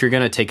if you're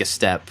going to take a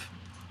step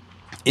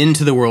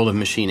into the world of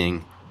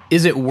machining,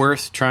 is it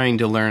worth trying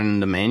to learn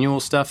the manual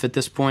stuff at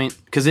this point?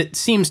 Because it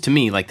seems to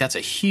me like that's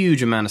a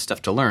huge amount of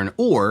stuff to learn.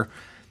 Or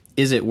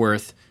is it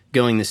worth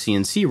going the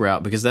CNC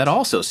route? Because that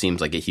also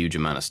seems like a huge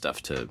amount of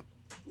stuff to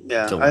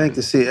I think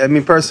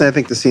personally, I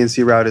think the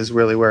CNC route is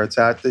really where it's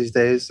at these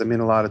days. I mean,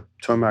 a lot of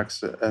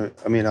Tormachs,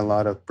 a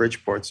lot of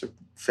Bridgeports are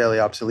fairly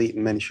obsolete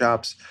in many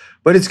shops,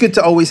 but it's good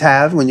to always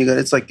have when you go.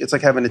 It's like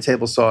having a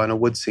table saw and a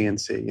wood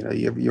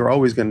CNC. You're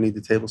always going to need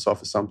the table saw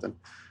for something,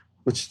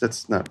 which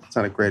it's not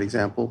a great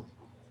example.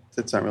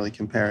 That's not really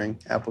comparing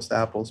apples to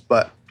apples,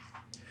 but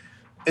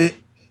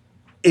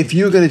if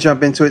you're going to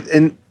jump into it,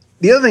 and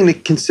the other thing to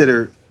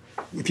consider,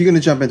 if you're going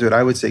to jump into it,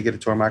 I would say get a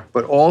Tormach,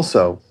 but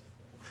also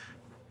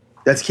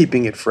that's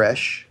keeping it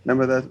fresh.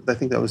 Remember that? I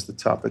think that was the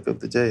topic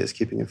of the day, is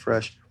keeping it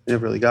fresh. We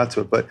never really got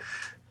to it, but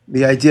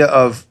the idea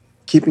of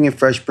keeping it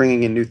fresh,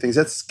 bringing in new things,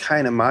 that's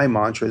kind of my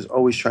mantra, is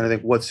always trying to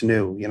think what's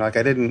new.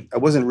 I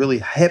wasn't really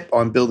hip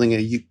on building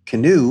a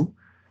canoe,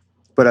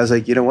 but I was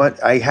like, you know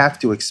what? I have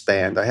to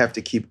expand. I have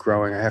to keep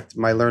growing.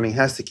 My learning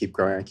has to keep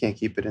growing. I can't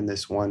keep it in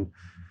this one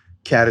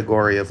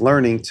category of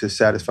learning to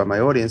satisfy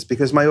my audience,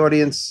 because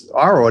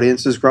our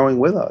audience is growing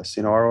with us.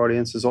 Our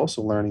audience is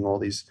also learning all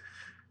these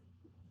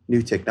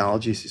new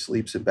technologies, these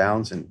leaps and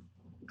bounds. And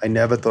I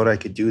never thought I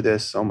could do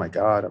this. Oh my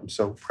God, I'm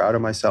so proud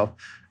of myself.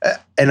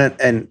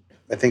 And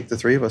I think the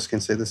three of us can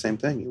say the same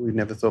thing. We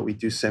never thought we'd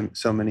do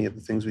so many of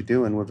the things we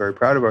do, and we're very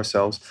proud of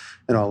ourselves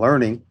and our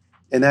learning.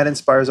 And that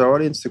inspires our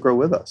audience to grow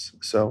with us.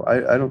 So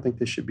I don't think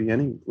there should be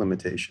any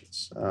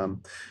limitations.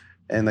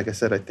 And like I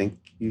said, I think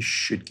you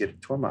should get a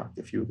Tormach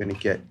if you were going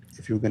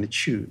to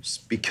choose,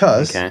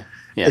 because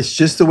it's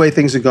just the way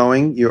things are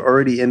going. You're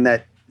already in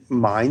that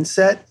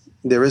mindset.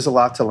 There is a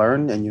lot to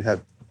learn, and you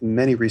have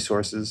many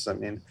resources. I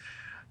mean,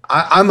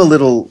 I'm a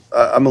little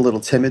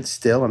timid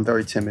still. I'm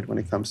very timid when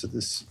it comes to the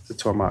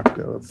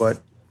Tormach,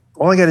 but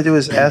all I got to do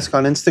is ask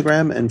on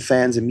Instagram, and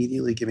fans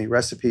immediately give me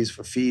recipes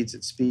for feeds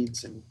and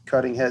speeds and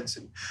cutting heads.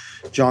 And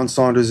John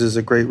Saunders is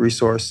a great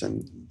resource,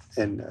 and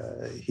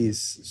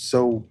he's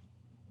so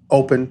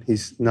open.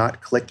 He's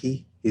not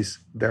cliquey. He's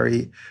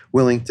very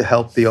willing to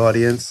help the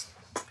audience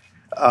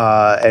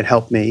and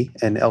help me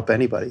and help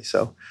anybody.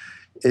 So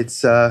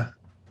it's right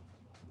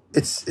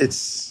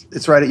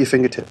at your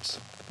fingertips.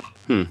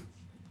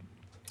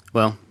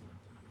 Well,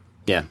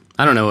 yeah.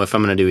 I don't know if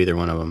I'm going to do either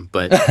one of them,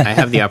 but I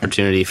have the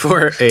opportunity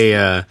for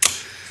a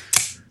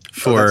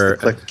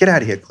Click. Get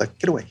out of here, Click.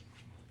 Get away.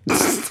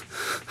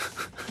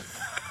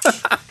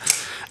 I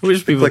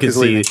wish people could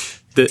see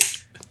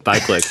Bye,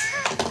 Click.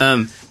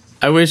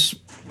 I wish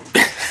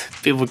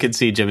people could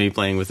see Jimmy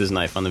playing with his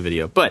knife on the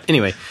video. But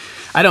anyway,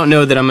 I don't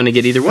know that I'm going to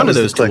get either one of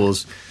those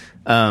tools.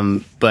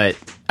 But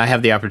I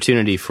have the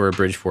opportunity for a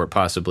Bridgeport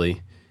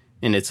possibly.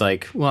 And it's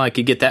like, well, I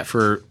could get that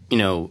for,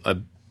 a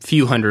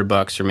few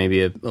 $100 or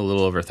maybe a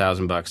little over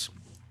 $1,000.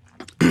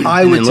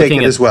 I would take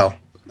it as well.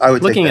 I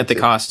would. Looking at the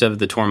cost of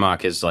the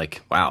Tormach is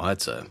like, wow,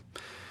 that's an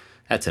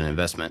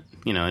investment,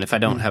 And if I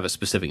don't have a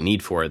specific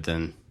need for it,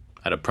 then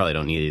I probably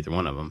don't need either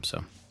one of them.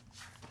 So,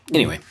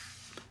 anyway,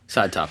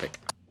 side topic.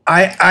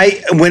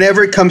 I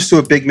whenever it comes to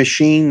a big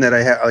machine that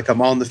I have, like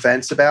I'm on the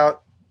fence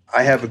about,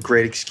 I have a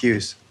great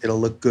excuse. It'll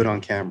look good on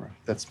camera.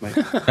 That's my.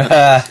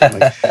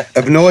 I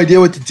have no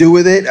idea what to do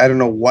with it. I don't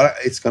know what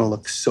it's going to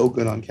look so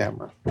good on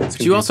camera.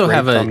 You also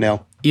have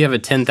you have a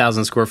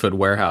 10,000 square foot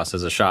warehouse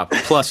as a shop,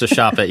 plus a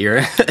shop at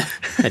your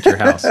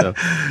house. So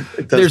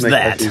there's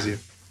that. Life easier.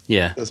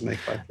 Yeah, it does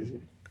make life easier.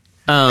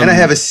 And I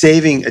have a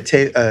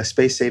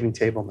space saving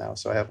table now,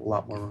 so I have a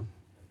lot more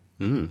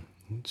room.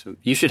 So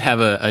you should have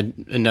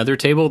another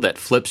table that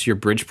flips your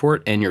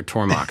Bridgeport and your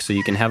Tormach, so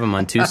you can have them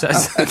on two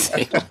sides of the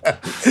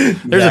table.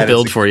 There's a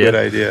build for you. Good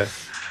idea.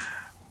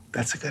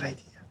 That's a good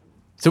idea.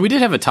 So we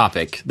did have a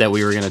topic that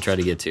we were going to try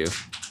to get to,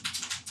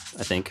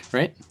 I think,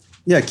 right?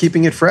 Yeah,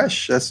 keeping it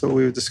fresh. That's what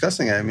we were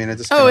discussing. I mean,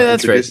 that's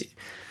right.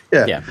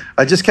 Yeah.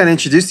 I just kind of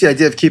introduced the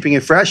idea of keeping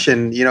it fresh,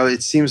 and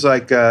it seems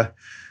like a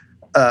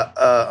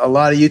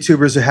lot of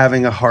YouTubers are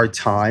having a hard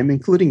time,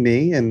 including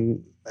me,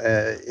 and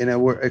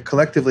we're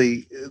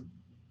collectively.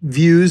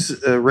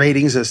 Views,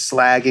 ratings are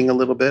slagging a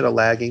little bit, or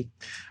lagging.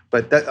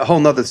 But that a whole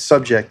nother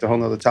subject, a whole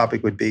nother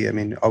topic would be,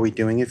 are we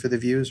doing it for the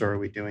views, or are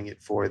we doing it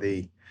for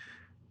the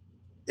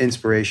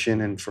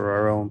inspiration and for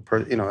our own,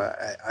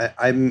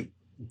 I'm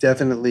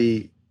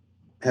definitely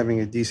having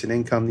a decent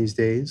income these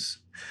days,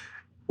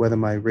 whether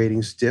my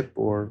ratings dip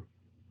or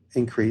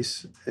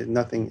increase.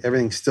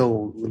 Everything's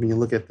still, when you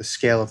look at the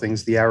scale of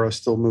things, the arrow's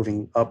still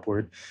moving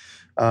upward.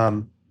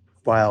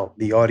 While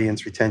the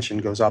audience retention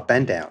goes up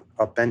and down,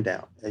 up and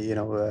down.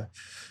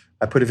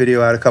 I put a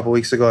video out a couple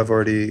weeks ago. I've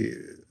already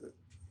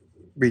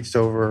reached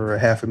over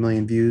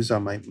 500,000 views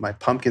on my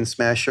pumpkin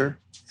smasher.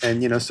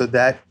 And, so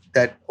that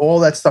all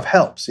that stuff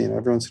helps.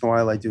 Every once in a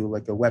while I do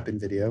like a weapon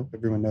video.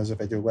 Everyone knows if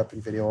I do a weapon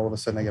video, all of a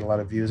sudden I get a lot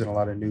of views and a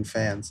lot of new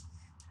fans.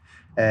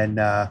 And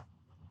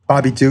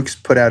Bobby Dukes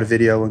put out a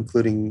video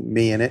including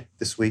me in it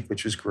this week,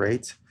 which was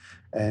great.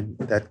 And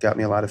that got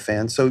me a lot of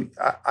fans. So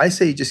I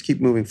say you just keep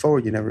moving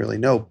forward. You never really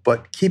know.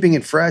 But keeping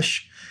it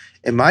fresh,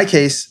 in my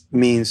case,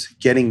 means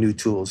getting new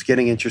tools,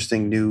 getting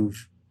interesting new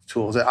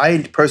tools.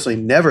 I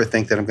personally never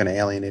think that I'm going to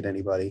alienate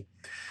anybody,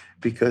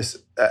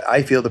 because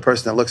I feel the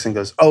person that looks and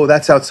goes, oh,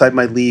 that's outside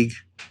my league.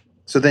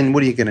 So then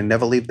what are you going to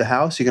never leave the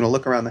house? You're going to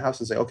look around the house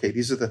and say, okay,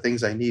 these are the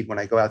things I need. When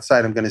I go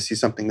outside, I'm going to see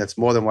something that's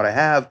more than what I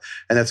have,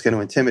 and that's going to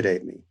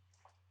intimidate me.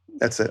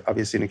 That's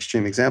obviously an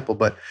extreme example,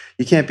 but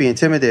you can't be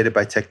intimidated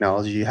by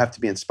technology. You have to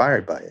be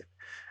inspired by it.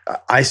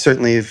 I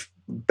certainly have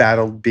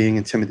battled being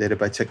intimidated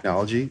by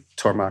technology.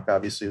 Tormach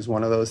obviously is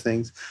one of those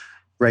things.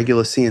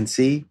 Regular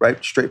CNC,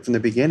 right straight from the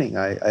beginning.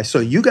 I saw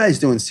you guys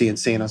doing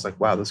CNC, and I was like,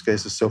 wow, those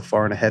guys are so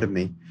far and ahead of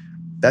me.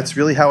 That's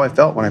really how I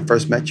felt when I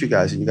first met you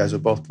guys, and you guys were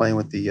both playing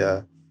with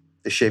the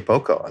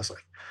Shapeoko. I was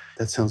like,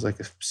 that sounds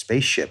like a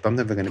spaceship. I'm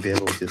never going to be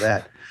able to do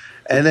that.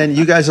 And then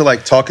you guys are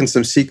like talking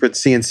some secret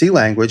CNC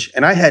language,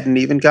 and I hadn't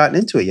even gotten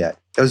into it yet.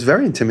 I was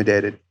very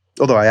intimidated,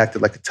 although I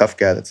acted like a tough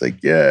guy that's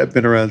like, yeah, I've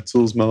been around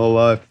tools my whole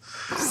life.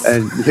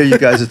 And here you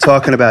guys are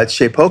talking about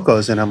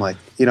Shapeokos, and I'm like,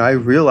 I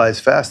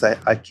realized fast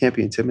I can't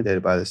be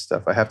intimidated by this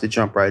stuff. I have to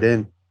jump right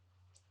in.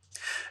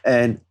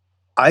 And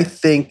I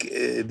think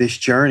this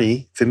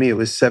journey, for me, it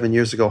was 7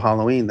 years ago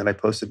Halloween that I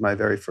posted my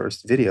very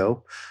first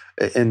video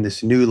in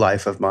this new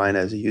life of mine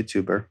as a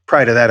YouTuber.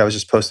 Prior to that, I was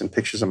just posting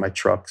pictures of my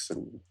trucks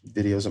and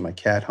videos of my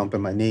cat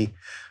humping my knee.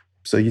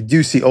 So you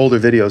do see older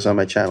videos on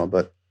my channel,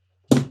 but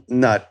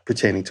not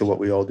pertaining to what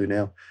we all do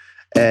now.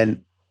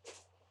 And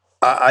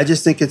I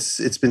just think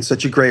it's been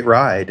such a great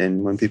ride.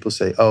 And when people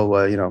say, "Oh,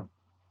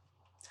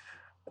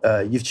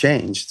 you've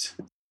changed,"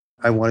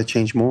 I want to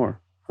change more.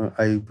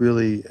 I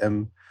really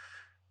am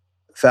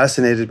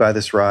fascinated by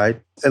this ride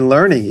and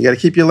learning. You got to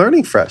keep your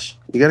learning fresh.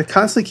 You got to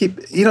constantly keep,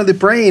 the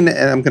brain,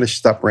 and I'm going to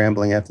stop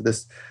rambling after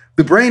this.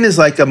 The brain is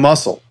like a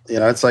muscle.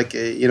 It's like,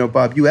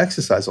 Bob, you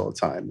exercise all the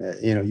time.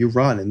 You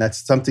run, and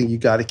that's something you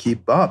got to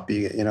keep up.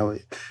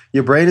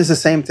 Your brain is the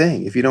same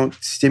thing. If you don't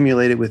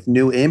stimulate it with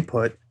new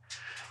input,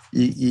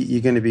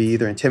 you're going to be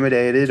either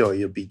intimidated, or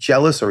you'll be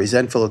jealous or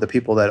resentful of the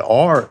people that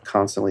are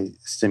constantly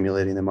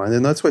stimulating the mind.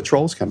 And that's where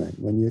trolls come in,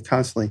 when you're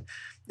constantly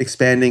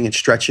expanding and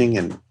stretching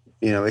and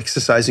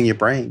exercising your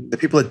brain. The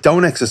people that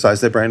don't exercise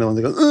their brain,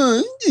 they go,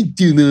 "Oh, you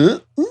do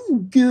that."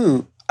 Oh,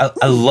 God.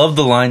 I love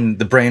the line,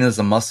 "the brain is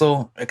a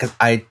muscle," because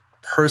I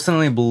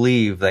personally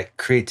believe that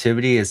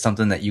creativity is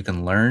something that you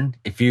can learn.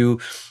 If you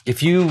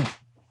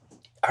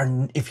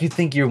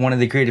think you're one of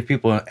the creative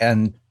people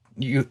and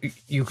you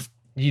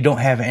don't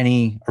have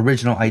any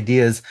original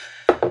ideas,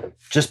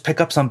 just pick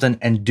up something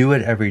and do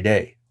it every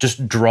day.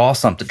 Just draw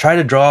something. Try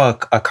to draw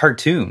a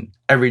cartoon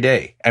every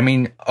day. I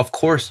mean, of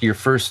course, your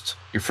first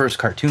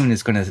cartoon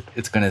is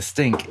gonna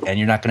stink, and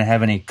you're not gonna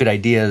have any good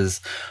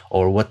ideas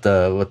or what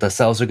the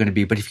cells are gonna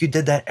be. But if you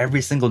did that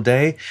every single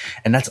day,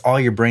 and that's all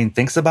your brain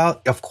thinks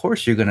about, of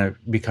course you're gonna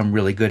become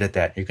really good at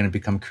that. You're gonna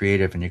become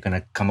creative, and you're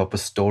gonna come up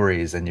with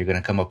stories, and you're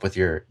gonna come up with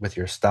your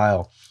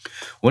style.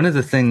 One of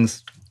the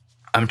things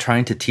I'm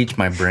trying to teach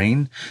my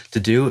brain to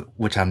do,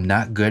 which I'm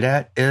not good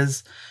at,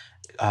 is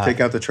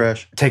take out the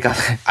trash.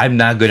 I'm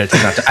not good at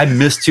taking out. I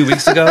missed 2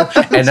 weeks ago,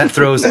 and that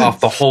throws off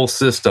the whole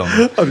system.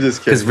 I'm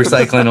just kidding. Because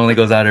recycling only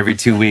goes out every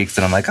 2 weeks,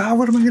 and I'm like,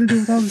 what am I going to do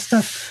with all this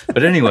stuff?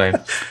 But anyway,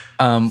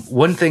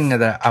 one thing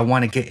that I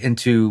want to get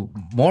into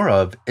more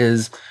of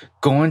is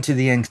going to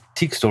the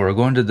antique store or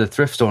going to the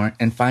thrift store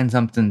and find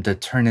something to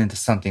turn into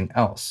something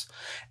else.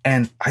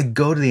 And I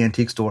go to the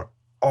antique store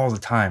all the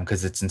time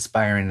because it's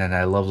inspiring, and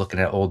I love looking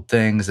at old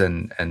things,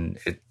 and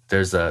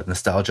there's a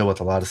nostalgia with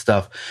a lot of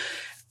stuff.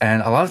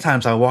 And a lot of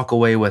times I walk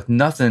away with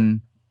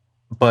nothing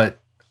but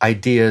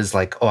ideas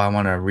like, I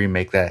want to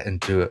remake that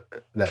into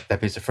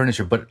that piece of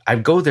furniture. But I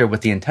go there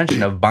with the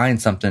intention of buying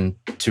something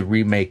to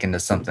remake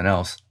into something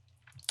else.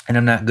 And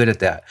I'm not good at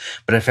that.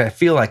 But I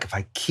feel like if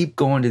I keep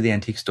going to the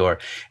antique store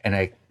and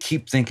I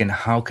keep thinking,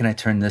 how can I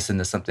turn this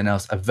into something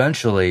else?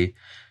 Eventually,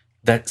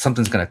 that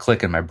something's going to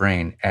click in my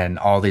brain, and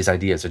all these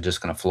ideas are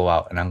just going to flow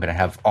out, and I'm going to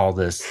have all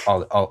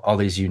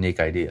these unique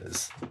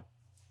ideas.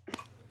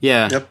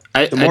 Yeah, yep.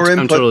 The more input,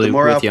 I'm totally the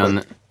more with output. You on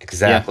that.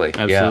 Exactly.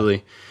 Yeah,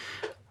 absolutely.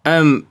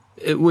 Yeah.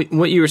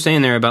 What you were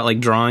saying there about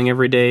like drawing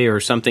every day or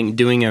something,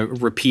 doing a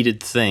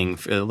repeated thing,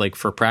 like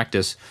for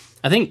practice.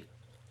 I think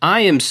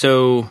I am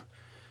so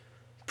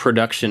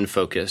production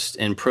focused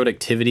and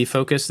productivity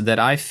focused that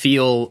I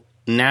feel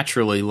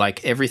naturally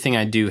like everything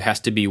I do has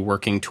to be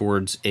working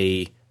towards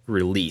a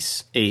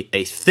release,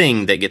 a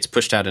thing that gets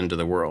pushed out into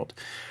the world.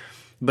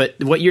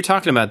 But what you're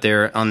talking about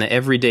there on the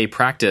everyday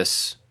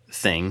practice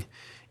thing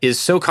is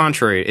so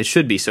contrary. It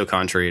should be so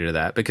contrary to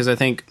that, because I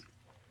think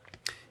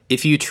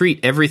if you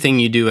treat everything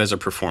you do as a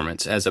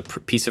performance, as a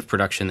piece of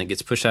production that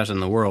gets pushed out in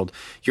the world,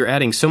 you're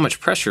adding so much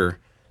pressure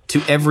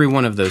to every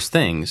one of those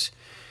things.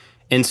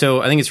 And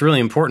so I think it's really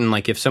important,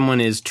 like if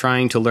someone is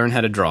trying to learn how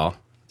to draw,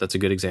 that's a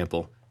good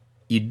example.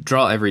 You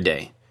draw every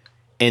day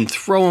and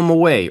throw them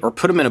away or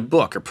put them in a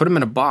book or put them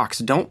in a box.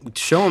 Don't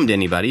show them to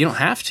anybody. You don't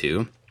have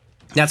to.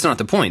 That's not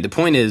the point. The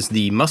point is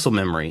the muscle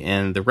memory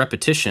and the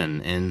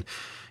repetition and,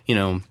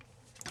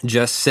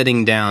 just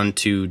sitting down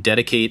to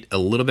dedicate a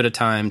little bit of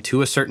time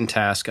to a certain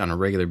task on a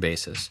regular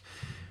basis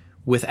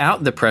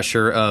without the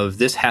pressure of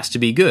this has to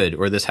be good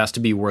or this has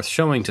to be worth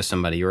showing to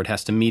somebody or it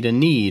has to meet a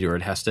need or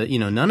it has to,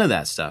 none of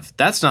that stuff.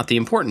 That's not the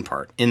important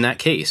part in that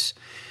case.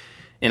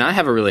 And I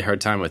have a really hard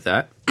time with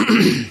that.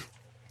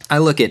 I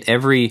look at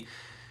everything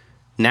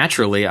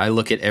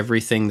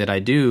that I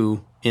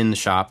do in the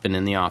shop and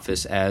in the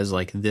office as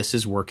like, this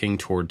is working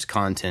towards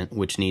content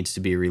which needs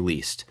to be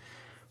released.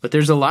 But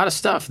there's a lot of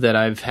stuff that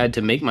I've had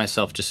to make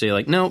myself just say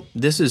like, no,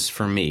 this is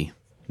for me.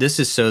 This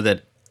is so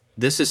that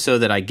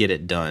I get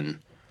it done.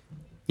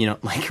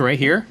 Like right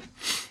here,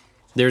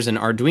 there's an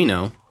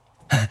Arduino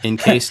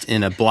encased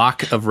in a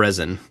block of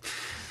resin.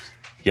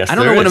 Yes, I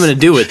don't know what I'm going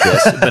to do with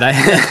this, but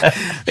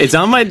it's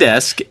on my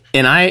desk,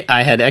 and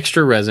I had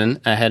extra resin.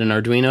 I had an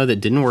Arduino that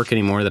didn't work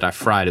anymore that I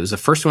fried. It was the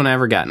first one I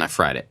ever got, and I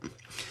fried it.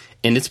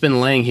 And it's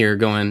been laying here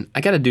going, I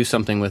got to do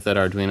something with that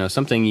Arduino,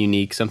 something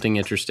unique, something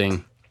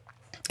interesting.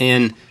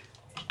 And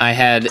I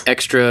had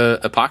extra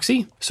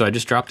epoxy, so I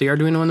just dropped the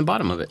Arduino on the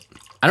bottom of it.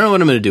 I don't know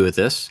what I'm going to do with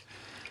this,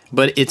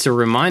 but it's a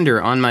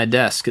reminder on my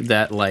desk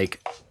that,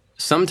 like,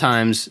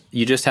 sometimes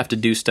you just have to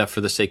do stuff for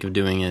the sake of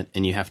doing it,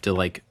 and you have to,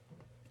 like,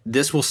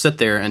 this will sit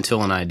there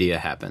until an idea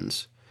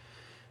happens.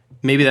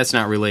 Maybe that's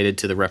not related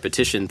to the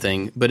repetition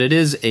thing, but it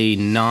is a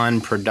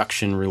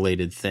non-production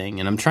related thing.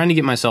 And I'm trying to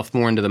get myself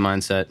more into the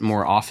mindset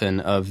more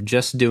often of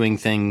just doing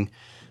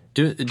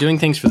doing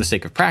things for the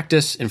sake of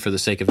practice and for the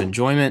sake of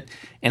enjoyment.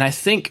 And I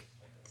think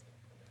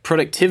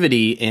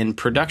productivity and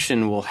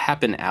production will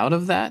happen out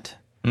of that.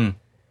 And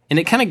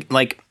it kind of,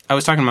 like, I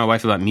was talking to my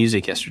wife about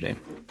music yesterday.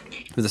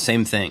 It was the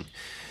same thing.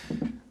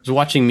 I was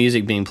watching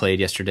music being played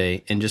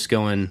yesterday and just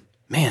going,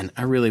 man,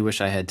 I really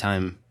wish I had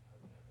time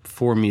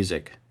for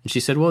music. And she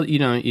said, well,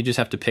 you just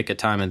have to pick a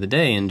time of the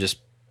day and just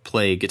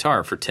play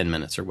guitar for 10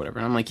 minutes or whatever.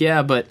 And I'm like,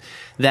 yeah, but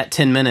that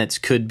 10 minutes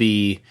could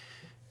be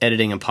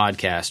editing a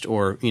podcast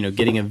or,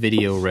 getting a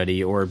video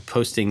ready or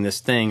posting this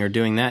thing or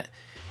doing that.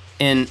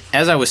 And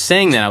as I was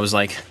saying that, I was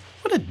like,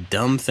 what a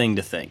dumb thing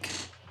to think.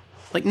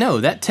 Like, no,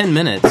 that 10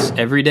 minutes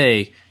every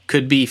day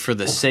could be for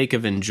the sake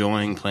of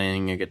enjoying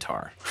playing a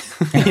guitar.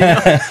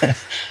 Like,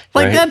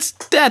 right.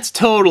 That's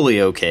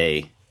totally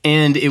okay.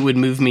 And it would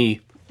move me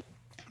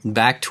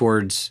back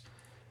towards,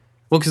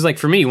 well, because like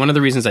for me, one of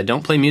the reasons I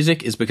don't play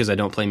music is because I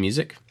don't play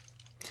music.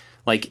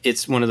 Like,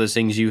 it's one of those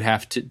things you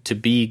have to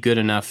be good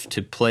enough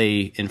to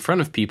play in front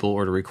of people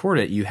or to record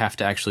it. You have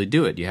to actually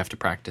do it. You have to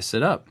practice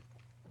it up.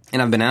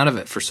 And I've been out of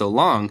it for so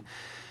long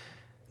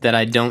that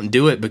I don't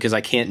do it because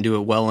I can't do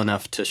it well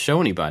enough to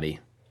show anybody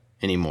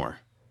anymore.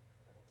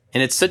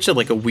 And it's such a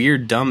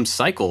weird, dumb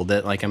cycle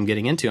that like I'm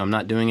getting into. I'm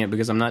not doing it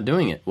because I'm not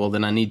doing it. Well,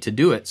 then I need to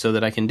do it so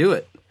that I can do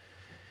it.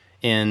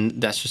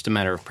 And that's just a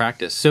matter of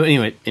practice. So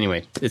anyway,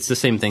 it's the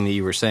same thing that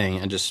you were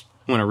saying. I just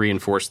want to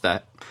reinforce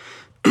that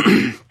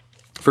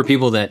for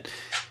people that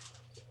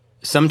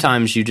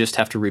sometimes you just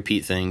have to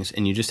repeat things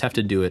and you just have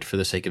to do it for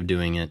the sake of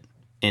doing it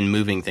and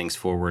moving things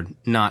forward,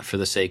 not for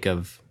the sake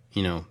of,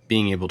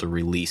 being able to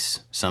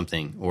release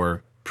something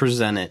or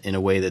present it in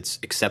a way that's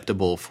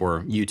acceptable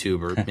for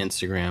YouTube or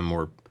Instagram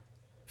or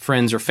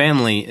friends or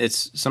family.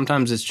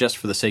 Sometimes it's just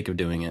for the sake of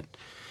doing it.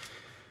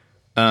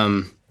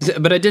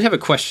 But I did have a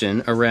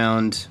question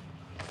around,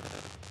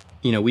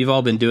 we've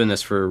all been doing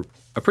this for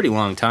a pretty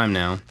long time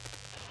now,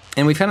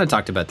 and we've kind of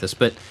talked about this,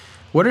 but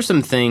what are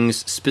some things,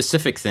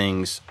 specific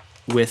things,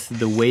 with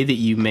the way that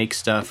you make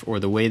stuff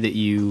or the way that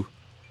you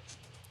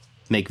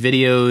make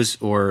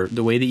videos or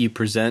the way that you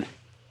present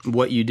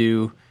what you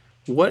do?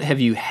 What have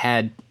you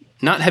had,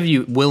 not have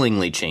you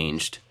willingly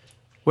changed,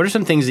 what are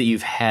some things that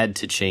you've had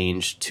to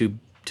change to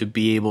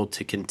be able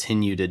to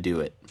continue to do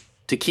it,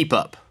 to keep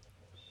up,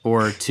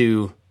 or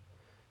to...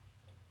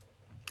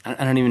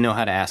 I don't even know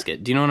how to ask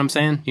it. Do you know what I'm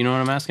saying? You know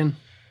what I'm asking?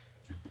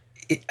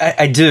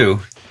 I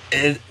do.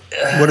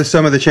 What are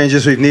some of the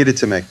changes we've needed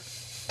to make?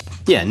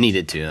 Yeah,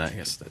 needed to. I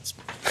guess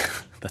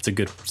that's a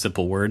good,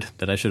 simple word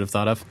that I should have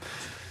thought of.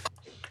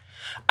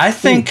 I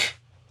think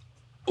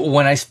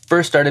when I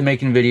first started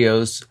making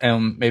videos,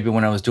 and maybe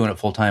when I was doing it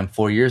full time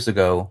 4 years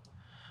ago,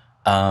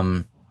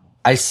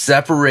 I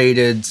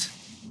separated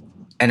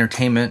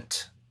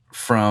entertainment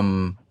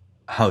from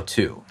how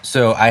to.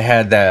 So I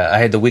had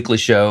the weekly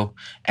show,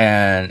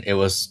 and it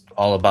was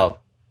all about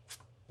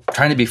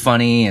trying to be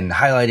funny and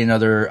highlighting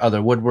other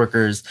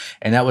woodworkers,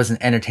 and that was an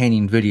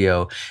entertaining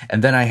video.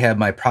 And then I had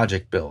my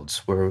project builds,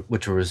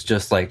 which was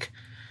just like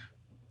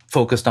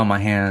focused on my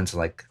hands,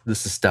 like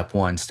this is step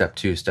 1, step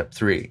 2, step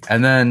 3.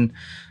 And then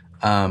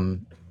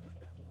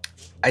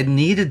I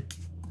needed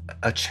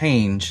a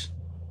change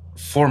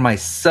for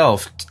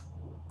myself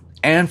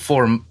and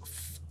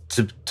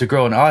to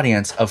grow an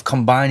audience of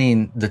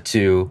combining the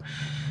two,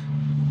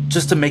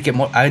 just to make it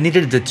more. I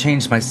needed to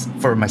change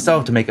for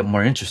myself to make it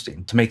more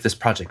interesting, to make this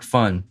project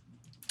fun.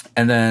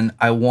 And then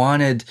I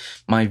wanted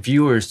my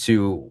viewers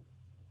to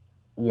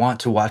want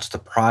to watch the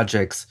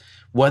projects,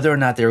 whether or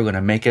not they were going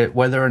to make it,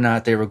 whether or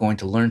not they were going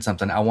to learn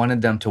something. I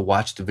wanted them to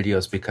watch the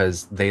videos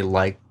because they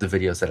liked the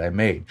videos that I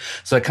made.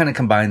 So I kind of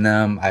combined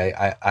them.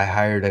 I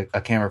hired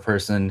a camera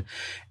person,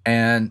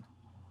 and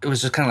it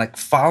was just kind of like,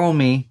 follow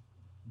me,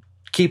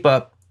 keep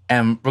up,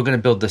 and we're going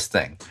to build this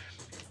thing.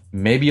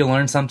 Maybe you'll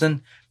learn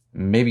something,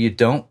 maybe you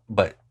don't,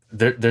 but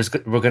we're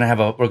going to have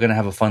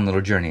a fun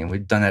little journey, and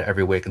we've done that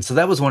every week. And so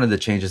that was one of the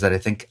changes that I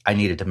think I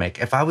needed to make.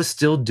 If I was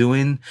still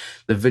doing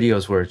the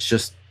videos where it's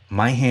just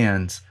my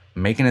hands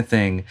making a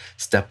thing,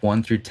 step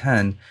 1 through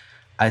 10,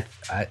 I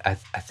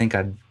think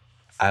I'd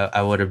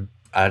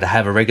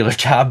have a regular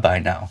job by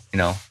now,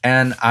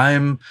 And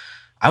I'm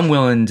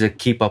willing to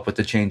keep up with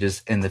the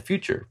changes in the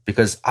future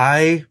because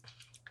I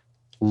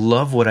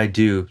love what I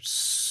do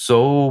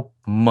so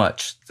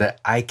much that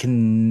I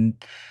can,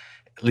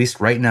 at least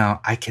right now,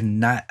 I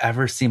cannot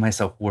ever see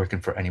myself working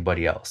for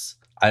anybody else.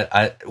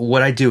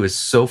 What I do is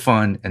so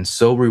fun and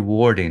so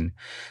rewarding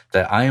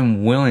that I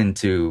am willing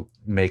to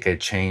make a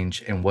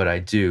change in what I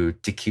do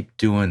to keep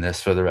doing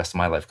this for the rest of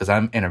my life because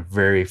I'm in a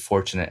very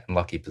fortunate and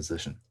lucky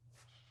position.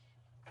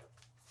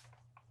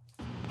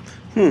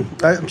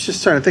 I'm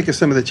just trying to think of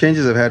some of the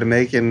changes I've had to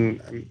make,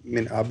 and I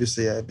mean,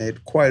 obviously, I've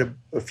made quite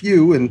a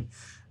few, and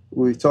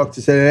we talked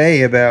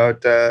today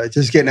about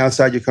just getting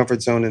outside your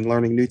comfort zone and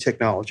learning new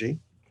technology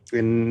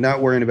and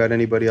not worrying about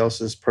anybody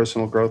else's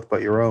personal growth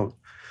but your own.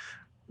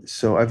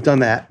 So I've done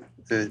that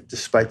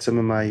despite some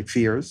of my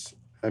fears.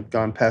 I've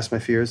gone past my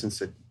fears and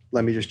said,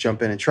 let me just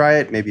jump in and try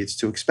it. Maybe it's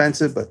too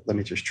expensive, but let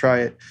me just try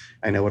it.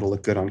 I know it'll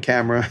look good on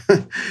camera.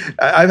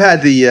 I've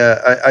had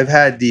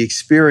the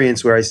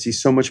experience where I see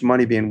so much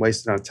money being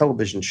wasted on a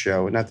television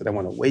show, and not that I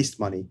want to waste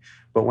money,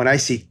 but when I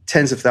see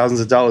tens of thousands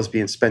of dollars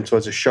being spent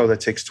towards a show that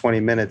takes 20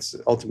 minutes,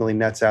 ultimately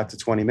nets out to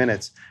 20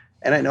 minutes,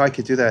 and I know I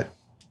could do that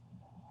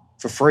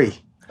for free.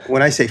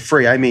 When I say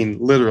free, I mean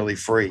literally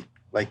free.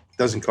 Like,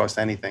 doesn't cost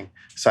anything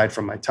aside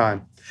from my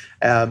time.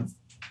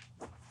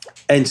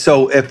 And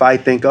so if I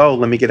think, oh,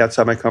 let me get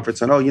outside my comfort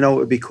zone. Oh, you know, it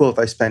would be cool if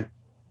I spent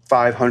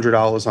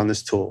 $500 on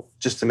this tool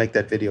just to make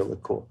that video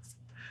look cool.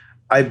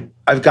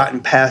 I've gotten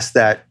past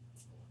that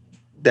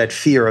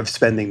fear of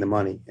spending the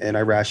money, and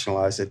I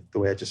rationalize it the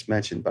way I just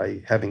mentioned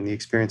by having the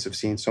experience of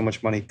seeing so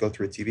much money go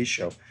through a TV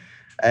show.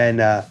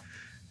 And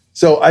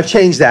so I've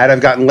changed that.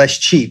 I've gotten less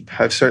cheap.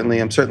 I'm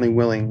certainly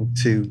willing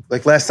to,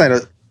 like last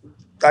night,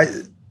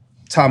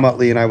 Tom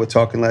Utley and I were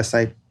talking last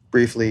night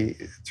briefly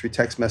through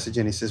text message,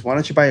 and he says, why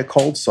don't you buy a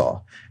cold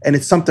saw? And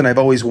it's something I've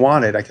always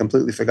wanted. I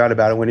completely forgot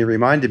about it. When he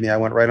reminded me, I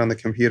went right on the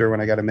computer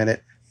when I got a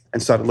minute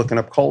and started looking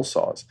up cold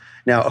saws.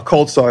 Now, a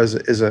cold saw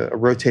is a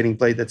rotating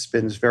blade that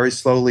spins very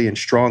slowly and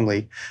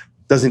strongly,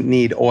 doesn't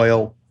need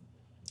oil,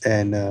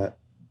 and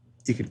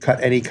you can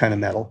cut any kind of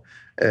metal.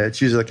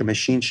 It's usually like a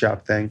machine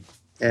shop thing,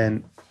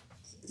 and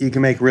you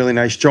can make really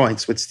nice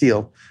joints with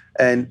steel.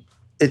 And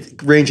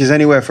it ranges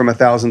anywhere from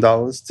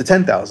 $1,000 to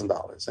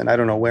 $10,000. And I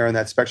don't know where in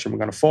that spectrum I'm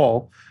going to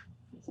fall,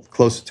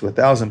 closer to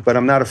 1,000, but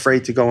I'm not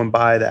afraid to go and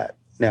buy that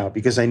now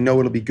because I know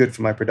it'll be good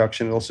for my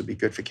production. It'll also be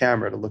good for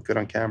camera. It'll look good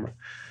on camera.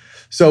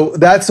 So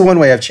that's the one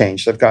way I've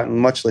changed. I've gotten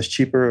much less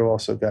cheaper. I've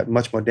also gotten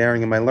much more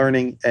daring in my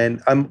learning.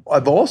 And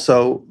I've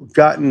also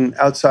gotten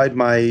outside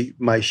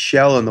my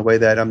shell in the way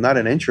that I'm not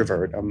an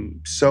introvert.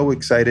 I'm so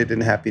excited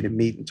and happy to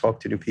meet and talk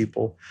to new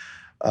people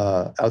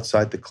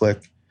outside the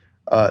clique.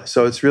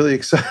 So it's really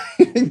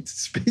exciting to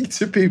speak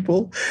to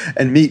people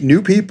and meet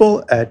new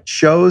people at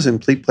shows and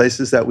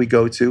places that we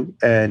go to.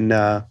 And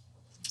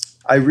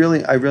I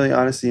really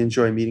honestly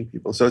enjoy meeting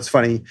people. So it's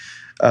funny,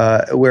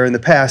 where in the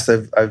past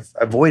I've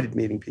avoided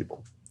meeting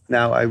people.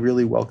 Now I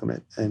really welcome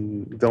it.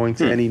 And going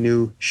to any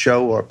new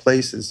show or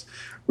place is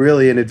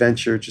really an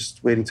adventure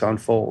just waiting to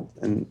unfold.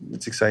 And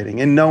it's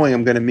exciting. And knowing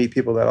I'm going to meet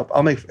people that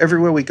I'll make,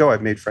 everywhere we go,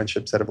 I've made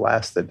friendships that have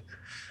lasted.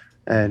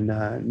 And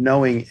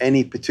knowing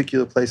any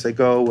particular place I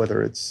go,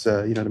 whether it's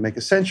to Make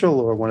Essential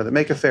or one of the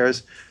Make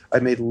Affairs,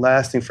 I've made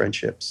lasting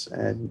friendships.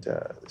 And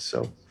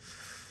so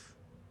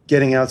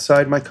getting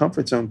outside my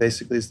comfort zone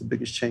basically is the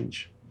biggest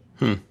change.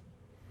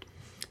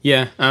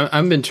 Yeah,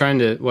 I've been trying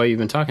to, while you've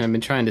been talking, I've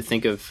been trying to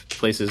think of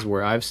places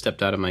where I've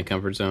stepped out of my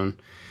comfort zone.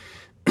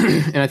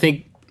 And I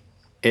think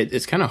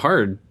it's kind of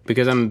hard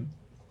because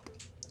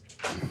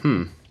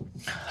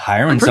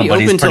hiring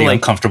somebody is pretty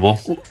uncomfortable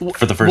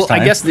for the first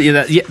time. I guess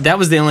that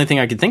was the only thing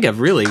I could think of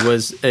really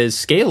is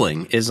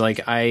scaling. Is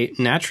like I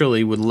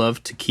naturally would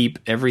love to keep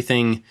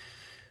everything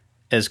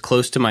as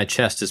close to my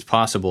chest as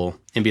possible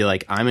and be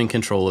like, I'm in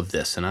control of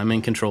this and I'm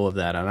in control of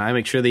that. And I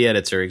make sure the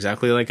edits are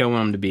exactly like I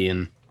want them to be.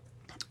 And,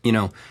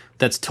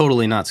 that's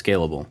totally not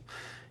scalable.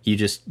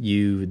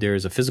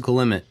 There's a physical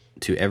limit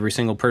to every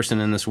single person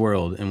in this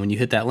world. And when you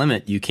hit that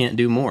limit, you can't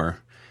do more.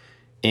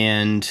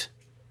 And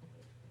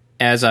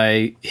as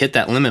I hit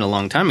that limit a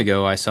long time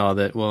ago, I saw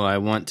that, well, I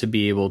want to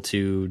be able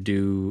to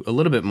do a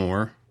little bit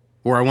more,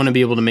 or I want to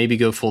be able to maybe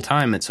go full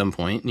time at some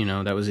point.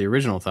 That was the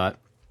original thought.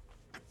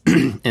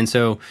 And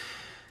so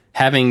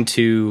having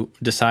to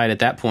decide at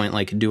that point,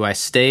 like, do I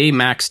stay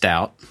maxed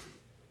out?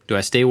 Do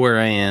I stay where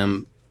I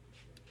am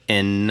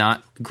and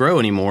not grow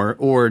anymore?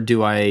 Or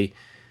do I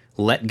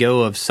let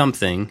go of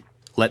something,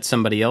 let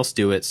somebody else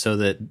do it so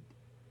that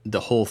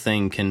the whole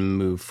thing can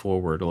move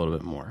forward a little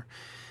bit more?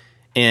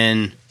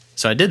 And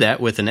so I did that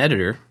with an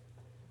editor,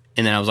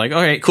 and then I was like,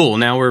 okay, cool.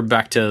 Now we're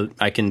back to,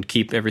 I can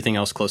keep everything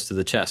else close to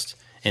the chest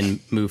and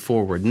move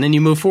forward. And then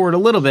you move forward a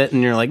little bit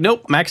and you're like,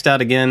 nope, maxed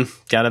out again.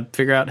 Got to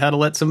figure out how to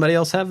let somebody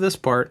else have this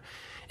part.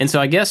 And so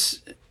I guess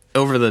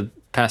over the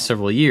past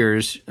several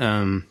years,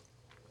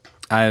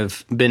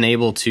 I've been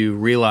able to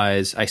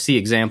realize I see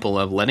example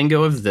of letting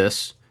go of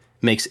this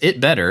makes it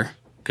better,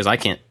 because I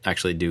can't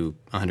actually do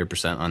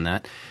 100% on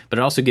that, but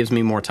it also gives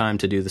me more time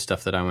to do the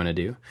stuff that I want to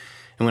do.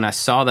 And when I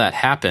saw that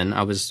happen,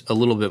 I was a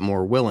little bit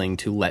more willing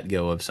to let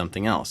go of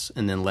something else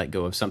and then let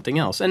go of something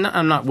else. And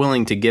I'm not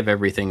willing to give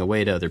everything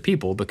away to other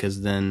people,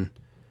 because then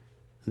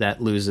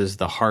that loses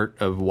the heart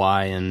of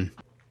why and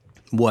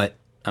what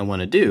I want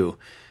to do.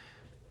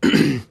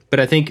 But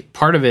I think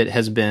part of it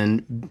has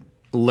been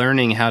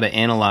learning how to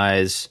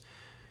analyze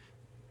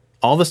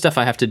all the stuff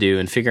I have to do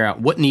and figure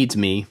out what needs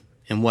me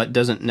and what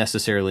doesn't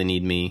necessarily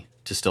need me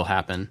to still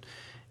happen.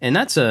 And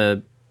that's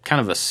a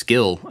kind of a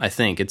skill, I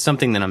think. It's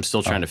something that I'm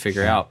still trying to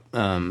figure out.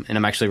 And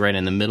I'm actually right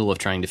in the middle of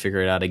trying to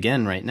figure it out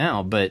again right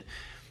now. But,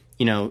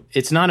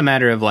 it's not a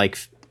matter of like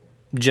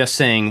just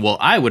saying, well,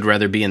 I would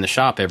rather be in the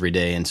shop every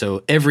day, and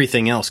so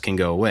everything else can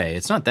go away.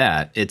 It's not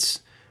that.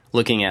 It's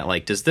looking at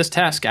like, does this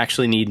task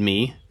actually need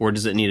me, or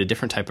does it need a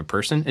different type of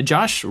person? And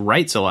Josh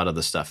writes a lot of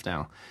the stuff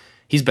now.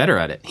 He's better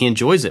at it. He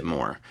enjoys it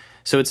more.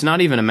 So it's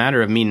not even a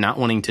matter of me not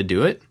wanting to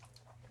do it.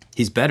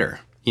 he's better,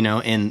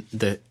 and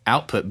the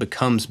output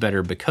becomes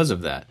better because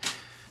of that.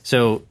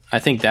 So I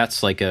think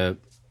that's like a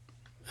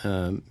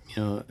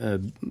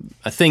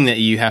thing that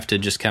you have to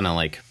just kind of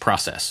like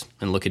process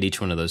and look at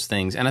each one of those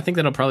things. And I think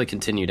that'll probably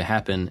continue to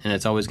happen. And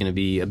it's always going to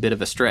be a bit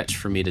of a stretch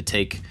for me to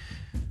take.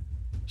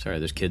 Sorry,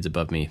 there's kids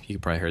above me. You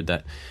probably heard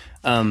that.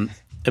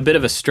 A bit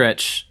of a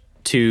stretch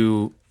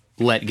to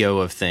let go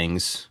of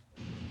things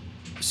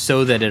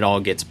so that it all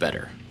gets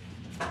better.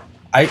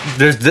 I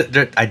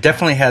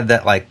definitely had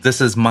that, like,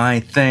 this is my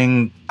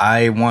thing.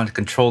 I want to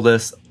control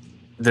this.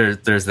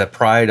 There's that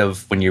pride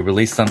of when you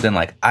release something,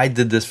 like, I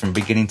did this from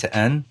beginning to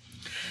end.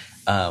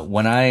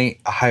 When I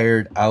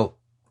hired out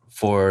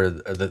for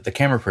the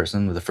camera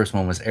person, the first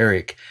one was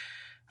Eric,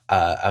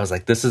 I was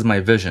like, this is my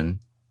vision.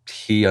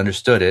 He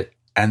understood it.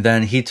 And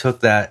then he took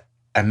that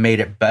and made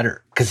it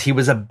better, because he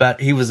was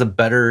a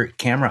better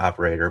camera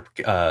operator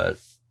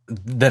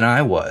than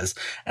I was.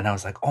 And I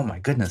was like, oh my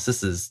goodness,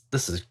 this is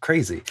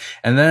crazy.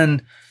 And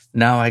then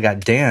now I got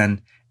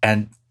Dan,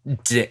 and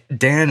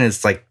Dan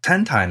is like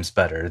 10 times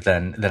better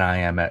than I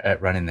am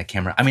at running the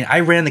camera. I mean,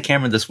 I ran the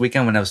camera this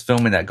weekend when I was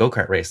filming that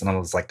go-kart race, and I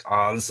was like,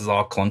 oh, this is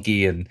all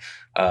clunky, and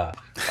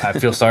I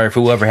feel sorry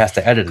for whoever has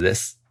to edit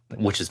this,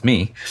 which is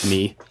me.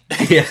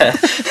 Yeah.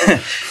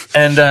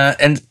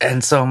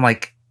 and so I'm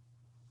like,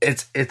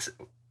 it's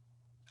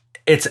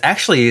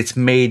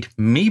made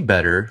me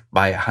better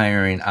by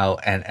hiring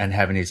out and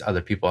having these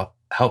other people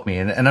help me.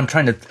 And I'm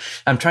trying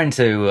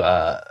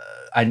to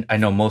I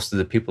know most of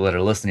the people that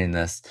are listening to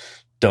this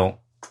don't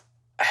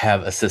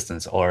have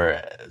assistants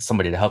or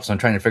somebody to help. So I'm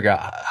trying to figure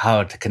out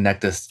how to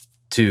connect this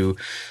to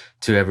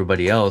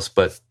everybody else.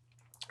 But,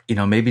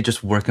 maybe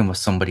just working with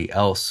somebody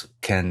else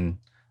can,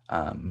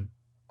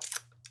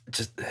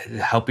 just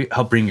help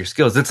bring your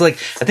skills. It's like,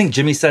 I think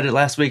Jimmy said it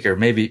last week, or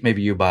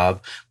maybe you,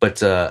 Bob,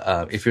 but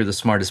if you're the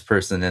smartest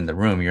person in the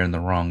room, you're in the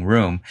wrong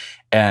room.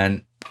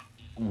 And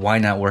why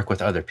not work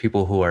with other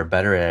people who are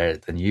better at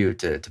it than you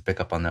to pick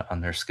up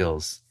on their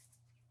skills?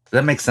 Does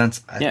that make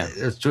sense? Yeah,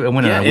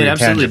 it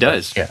absolutely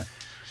does. Yeah.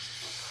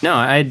 No,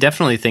 I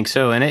definitely think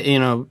so.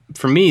 And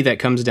for me, that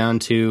comes down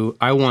to,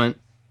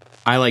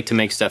 I like to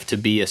make stuff to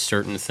be a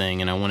certain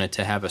thing, and I want it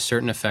to have a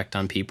certain effect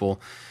on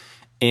people.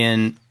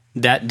 And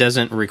that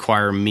doesn't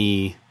require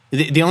me.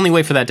 The only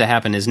way for that to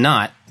happen is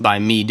not by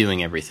me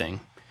doing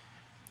everything.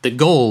 The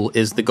goal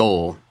is the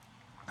goal.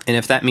 And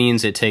if that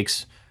means it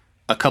takes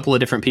a couple of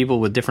different people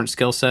with different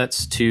skill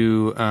sets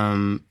to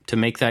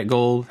make that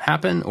goal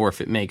happen, or if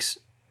it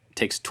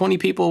takes 20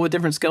 people with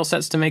different skill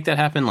sets to make that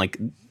happen, like,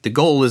 the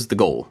goal is the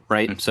goal,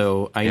 right?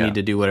 So I need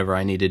to do whatever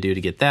I need to do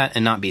to get that,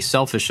 and not be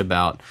selfish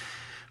about,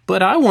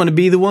 but I want to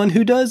be the one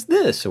who does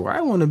this, or I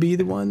want to be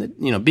the one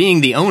that,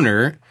 being the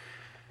owner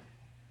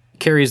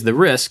carries the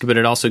risk, but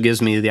it also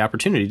gives me the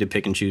opportunity to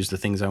pick and choose the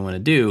things I want to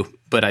do,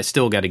 but I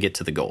still got to get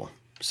to the goal.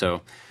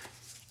 So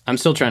I'm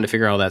still trying to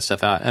figure all that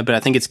stuff out, but I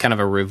think it's kind of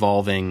a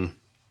revolving,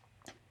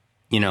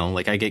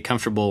 like, I get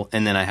comfortable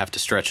and then I have to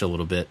stretch a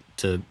little bit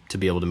to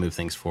be able to move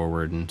things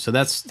forward. And so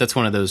that's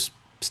one of those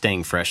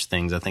staying fresh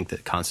things I think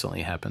that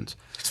constantly happens.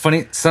 It's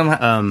funny.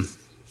 Somehow,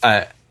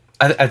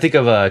 I think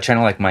of a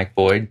channel like Mike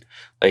Boyd.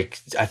 Like,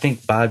 I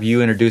think, Bob,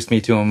 you introduced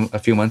me to him a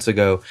few months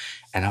ago,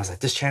 and I was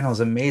like, this channel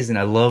is amazing.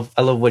 I love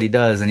what he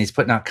does. And he's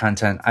putting out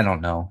content, I don't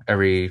know,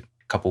 every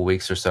couple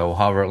weeks or so,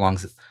 however long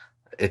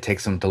it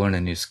takes him to learn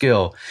a new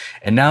skill.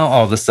 And now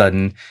all of a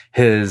sudden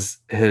his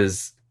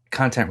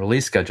content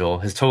release schedule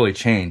has totally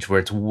changed, where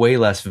it's way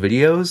less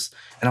videos.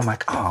 And I'm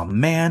like, oh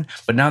man,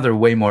 but now they're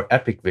way more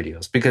epic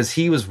videos, because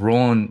he was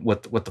rolling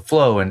with the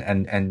flow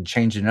and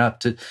changing it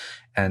up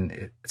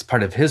and it's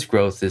part of his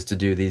growth is to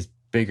do these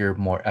bigger,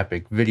 more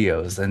epic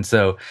videos. And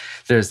so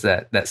there's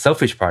that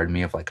selfish part of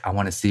me of like, I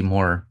want to see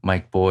more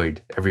Mike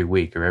Boyd every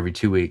week or every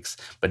 2 weeks.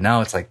 But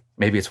now it's like,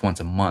 maybe it's once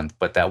a month,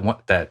 but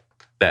that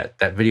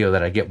video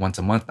that I get once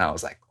a month now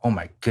is like, oh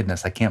my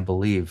goodness, I can't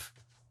believe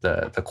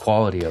the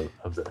quality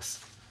of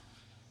this.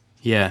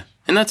 Yeah.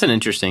 And that's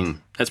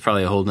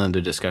probably a whole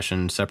nother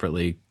discussion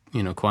separately,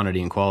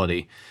 quantity and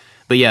quality.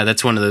 But yeah,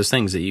 that's one of those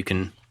things that you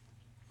can,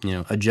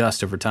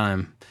 adjust over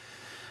time.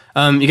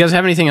 You guys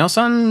have anything else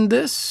on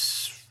this?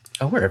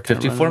 Oh, we're at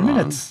 54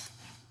 minutes.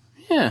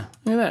 Yeah,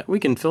 look at that. We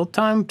can fill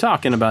time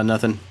talking about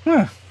nothing.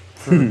 Yeah.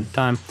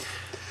 Time.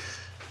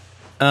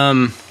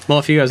 Well,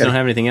 if you guys don't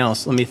have anything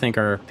else, let me thank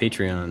our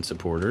Patreon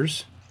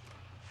supporters.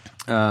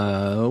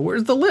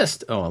 Where's the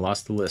list? Oh, I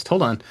lost the list.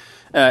 Hold on.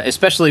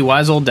 Especially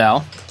Wise Old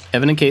Dal,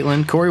 Evan and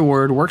Caitlin, Corey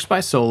Ward, Works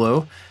by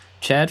Solo,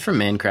 Chad from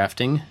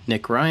Mancrafting,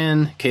 Nick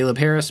Ryan, Caleb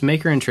Harris,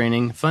 Maker in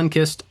Training,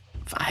 Funkiss.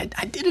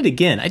 I did it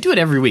again. I do it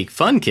every week.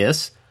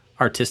 Funkiss,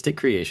 Artistic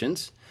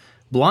Creations,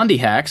 Blondie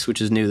Hacks, which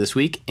is new this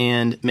week,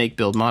 and Make,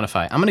 Build,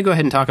 Modify. I'm going to go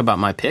ahead and talk about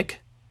my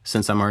pick,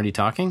 since I'm already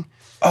talking.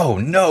 Oh,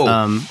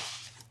 no.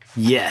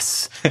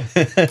 Yes.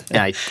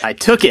 I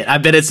took it. I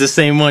bet it's the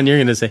same one you're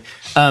going to say.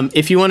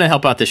 If you want to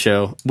help out the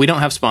show, we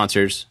don't have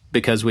sponsors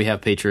because we have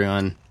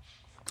Patreon.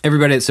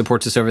 Everybody that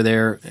supports us over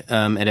there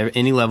at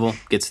any level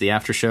gets the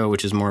after show,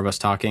 which is more of us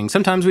talking.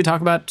 Sometimes we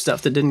talk about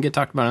stuff that didn't get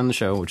talked about on the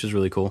show, which is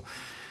really cool.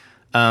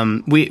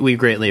 we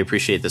greatly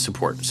appreciate the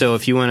support. So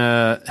if you want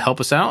to help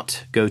us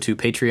out, go to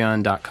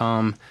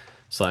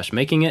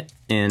patreon.com/makingit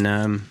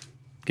and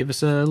give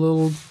us a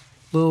little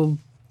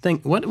thing.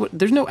 What?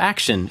 There's no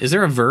action. Is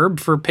there a verb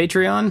for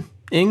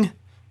Patreon-ing?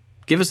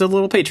 Give us a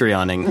little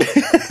Patreoning.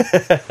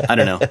 I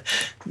don't know.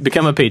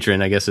 Become a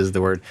patron, I guess is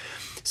the word.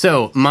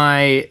 So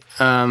my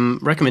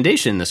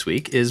recommendation this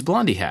week is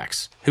Blondie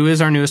Hacks, who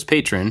is our newest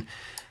patron.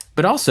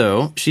 But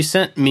also, she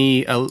sent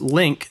me a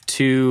link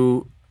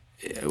to...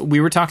 We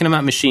were talking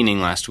about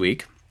machining last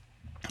week,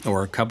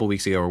 or a couple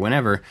weeks ago, or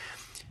whenever.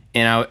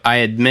 And I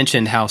had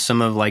mentioned how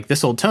some of like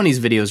This Old Tony's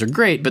videos are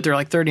great, but they're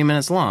like 30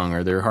 minutes long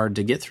or they're hard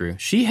to get through.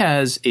 She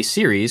has a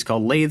series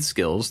called Lathe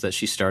Skills that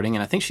she's starting,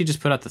 and I think she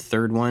just put out the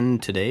third one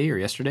today or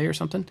yesterday or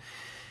something.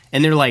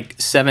 And they're like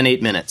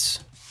 7-8 minutes.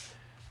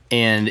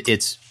 And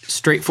it's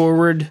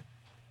straightforward,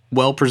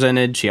 well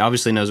presented. She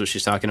obviously knows what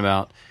she's talking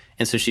about.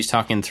 And so she's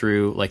talking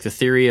through like the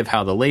theory of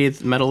how the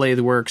metal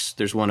lathe works.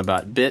 There's one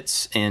about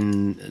bits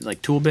and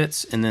like tool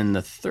bits. And then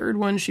the third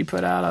one she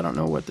put out, I don't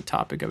know what the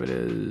topic of it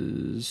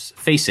is,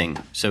 facing.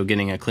 So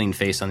getting a clean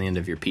face on the end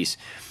of your piece.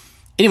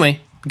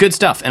 Anyway, good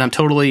stuff. And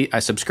I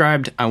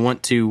subscribed. I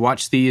want to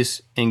watch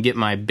these and get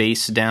my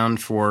base down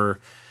for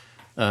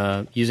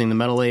using the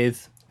metal lathe.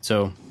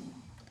 So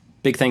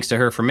big thanks to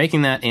her for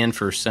making that and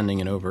for sending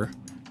it over.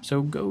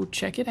 So go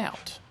check it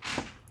out.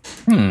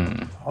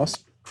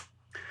 Awesome.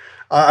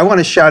 I want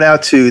to shout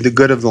out to The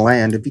Good of the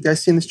Land. Have you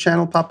guys seen this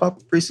channel pop up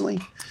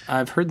recently?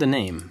 I've heard the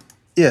name.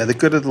 Yeah, The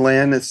Good of the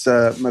Land. It's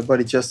my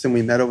buddy Justin.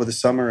 We met over the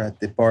summer at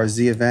the Bar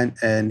Z event,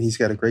 and he's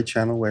got a great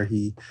channel where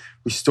he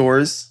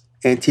restores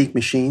antique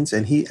machines.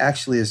 And he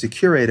actually is the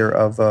curator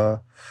of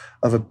a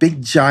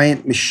big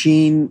giant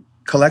machine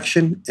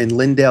collection in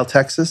Lindale,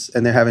 Texas.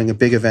 And they're having a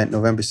big event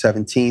November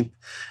 17th.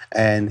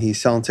 And he's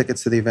selling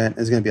tickets to the event.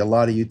 There's going to be a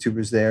lot of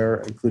YouTubers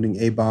there,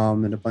 including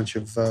A-Bomb and a bunch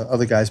of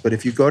other guys. But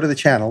if you go to the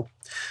channel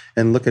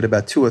and look at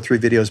about 2 or 3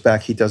 videos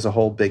back, he does a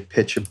whole big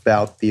pitch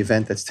about the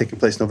event that's taking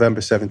place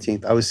November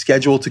 17th. I was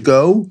scheduled to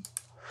go.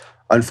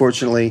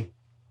 Unfortunately,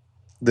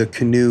 the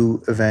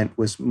canoe event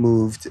was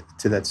moved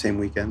to that same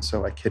weekend,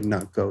 so I could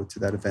not go to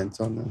that event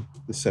on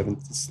the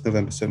 7th,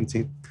 November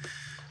 17th.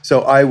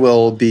 So I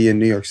will be in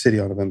New York City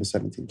on November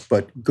 17th.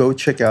 But go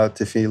check out,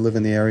 if you live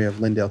in the area of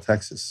Lindale,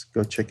 Texas,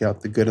 go check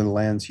out The Good of the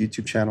Land's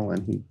YouTube channel,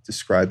 and he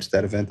describes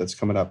that event that's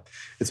coming up.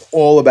 It's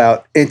all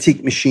about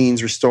antique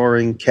machines,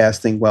 restoring,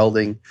 casting,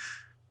 welding.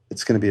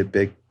 It's going to be a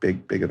big,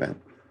 big, big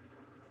event.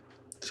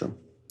 So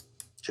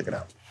check it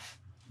out.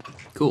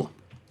 Cool.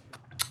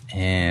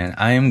 And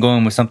I am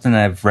going with something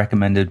I've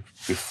recommended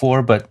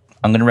before, but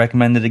I'm going to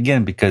recommend it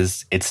again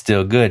because it's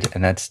still good,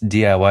 and that's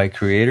DIY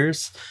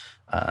Creators.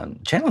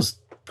 Channel's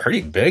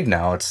pretty big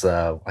now. It's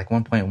like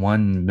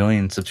 1.1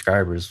 million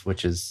subscribers,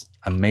 which is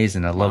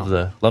amazing. I love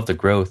the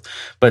growth.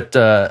 But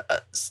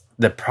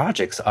the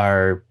projects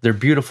they're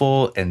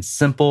beautiful and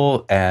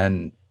simple,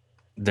 and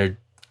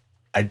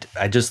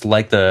I just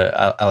like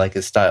I like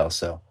his style.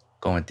 So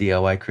going with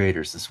DIY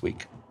Creators this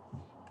week.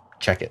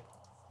 Check it.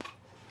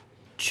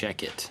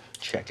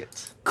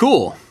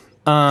 Cool.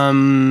 All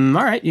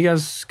right, you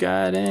guys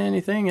got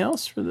anything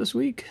else for this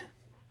week?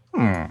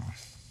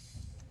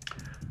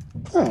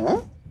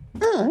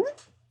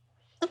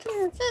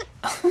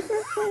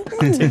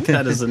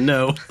 That is a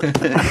no.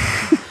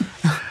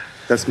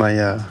 That's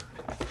my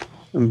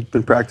I've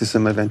been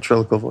practicing my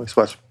ventriloquial voice.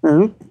 Watch.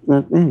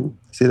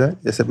 See that?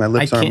 I said my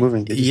lips aren't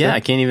moving. I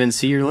can't even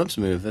see your lips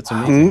move. That's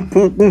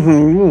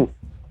amazing.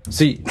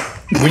 See,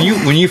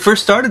 when you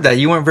first started that,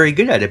 you weren't very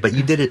good at it, but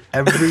you did it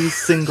every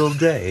single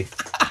day.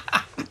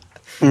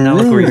 Now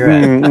look where you're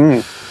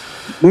at.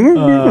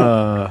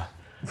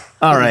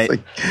 All right. It's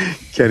like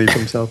Kenny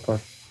from South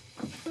Park.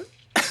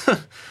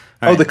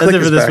 Right, the click that's it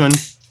for is this back. one.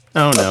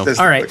 Oh, no. There's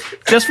All right.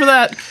 Just for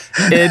that,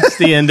 it's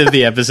the end of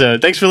the episode.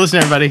 Thanks for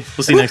listening, everybody.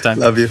 We'll see you next time.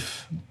 Love you.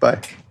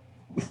 Bye.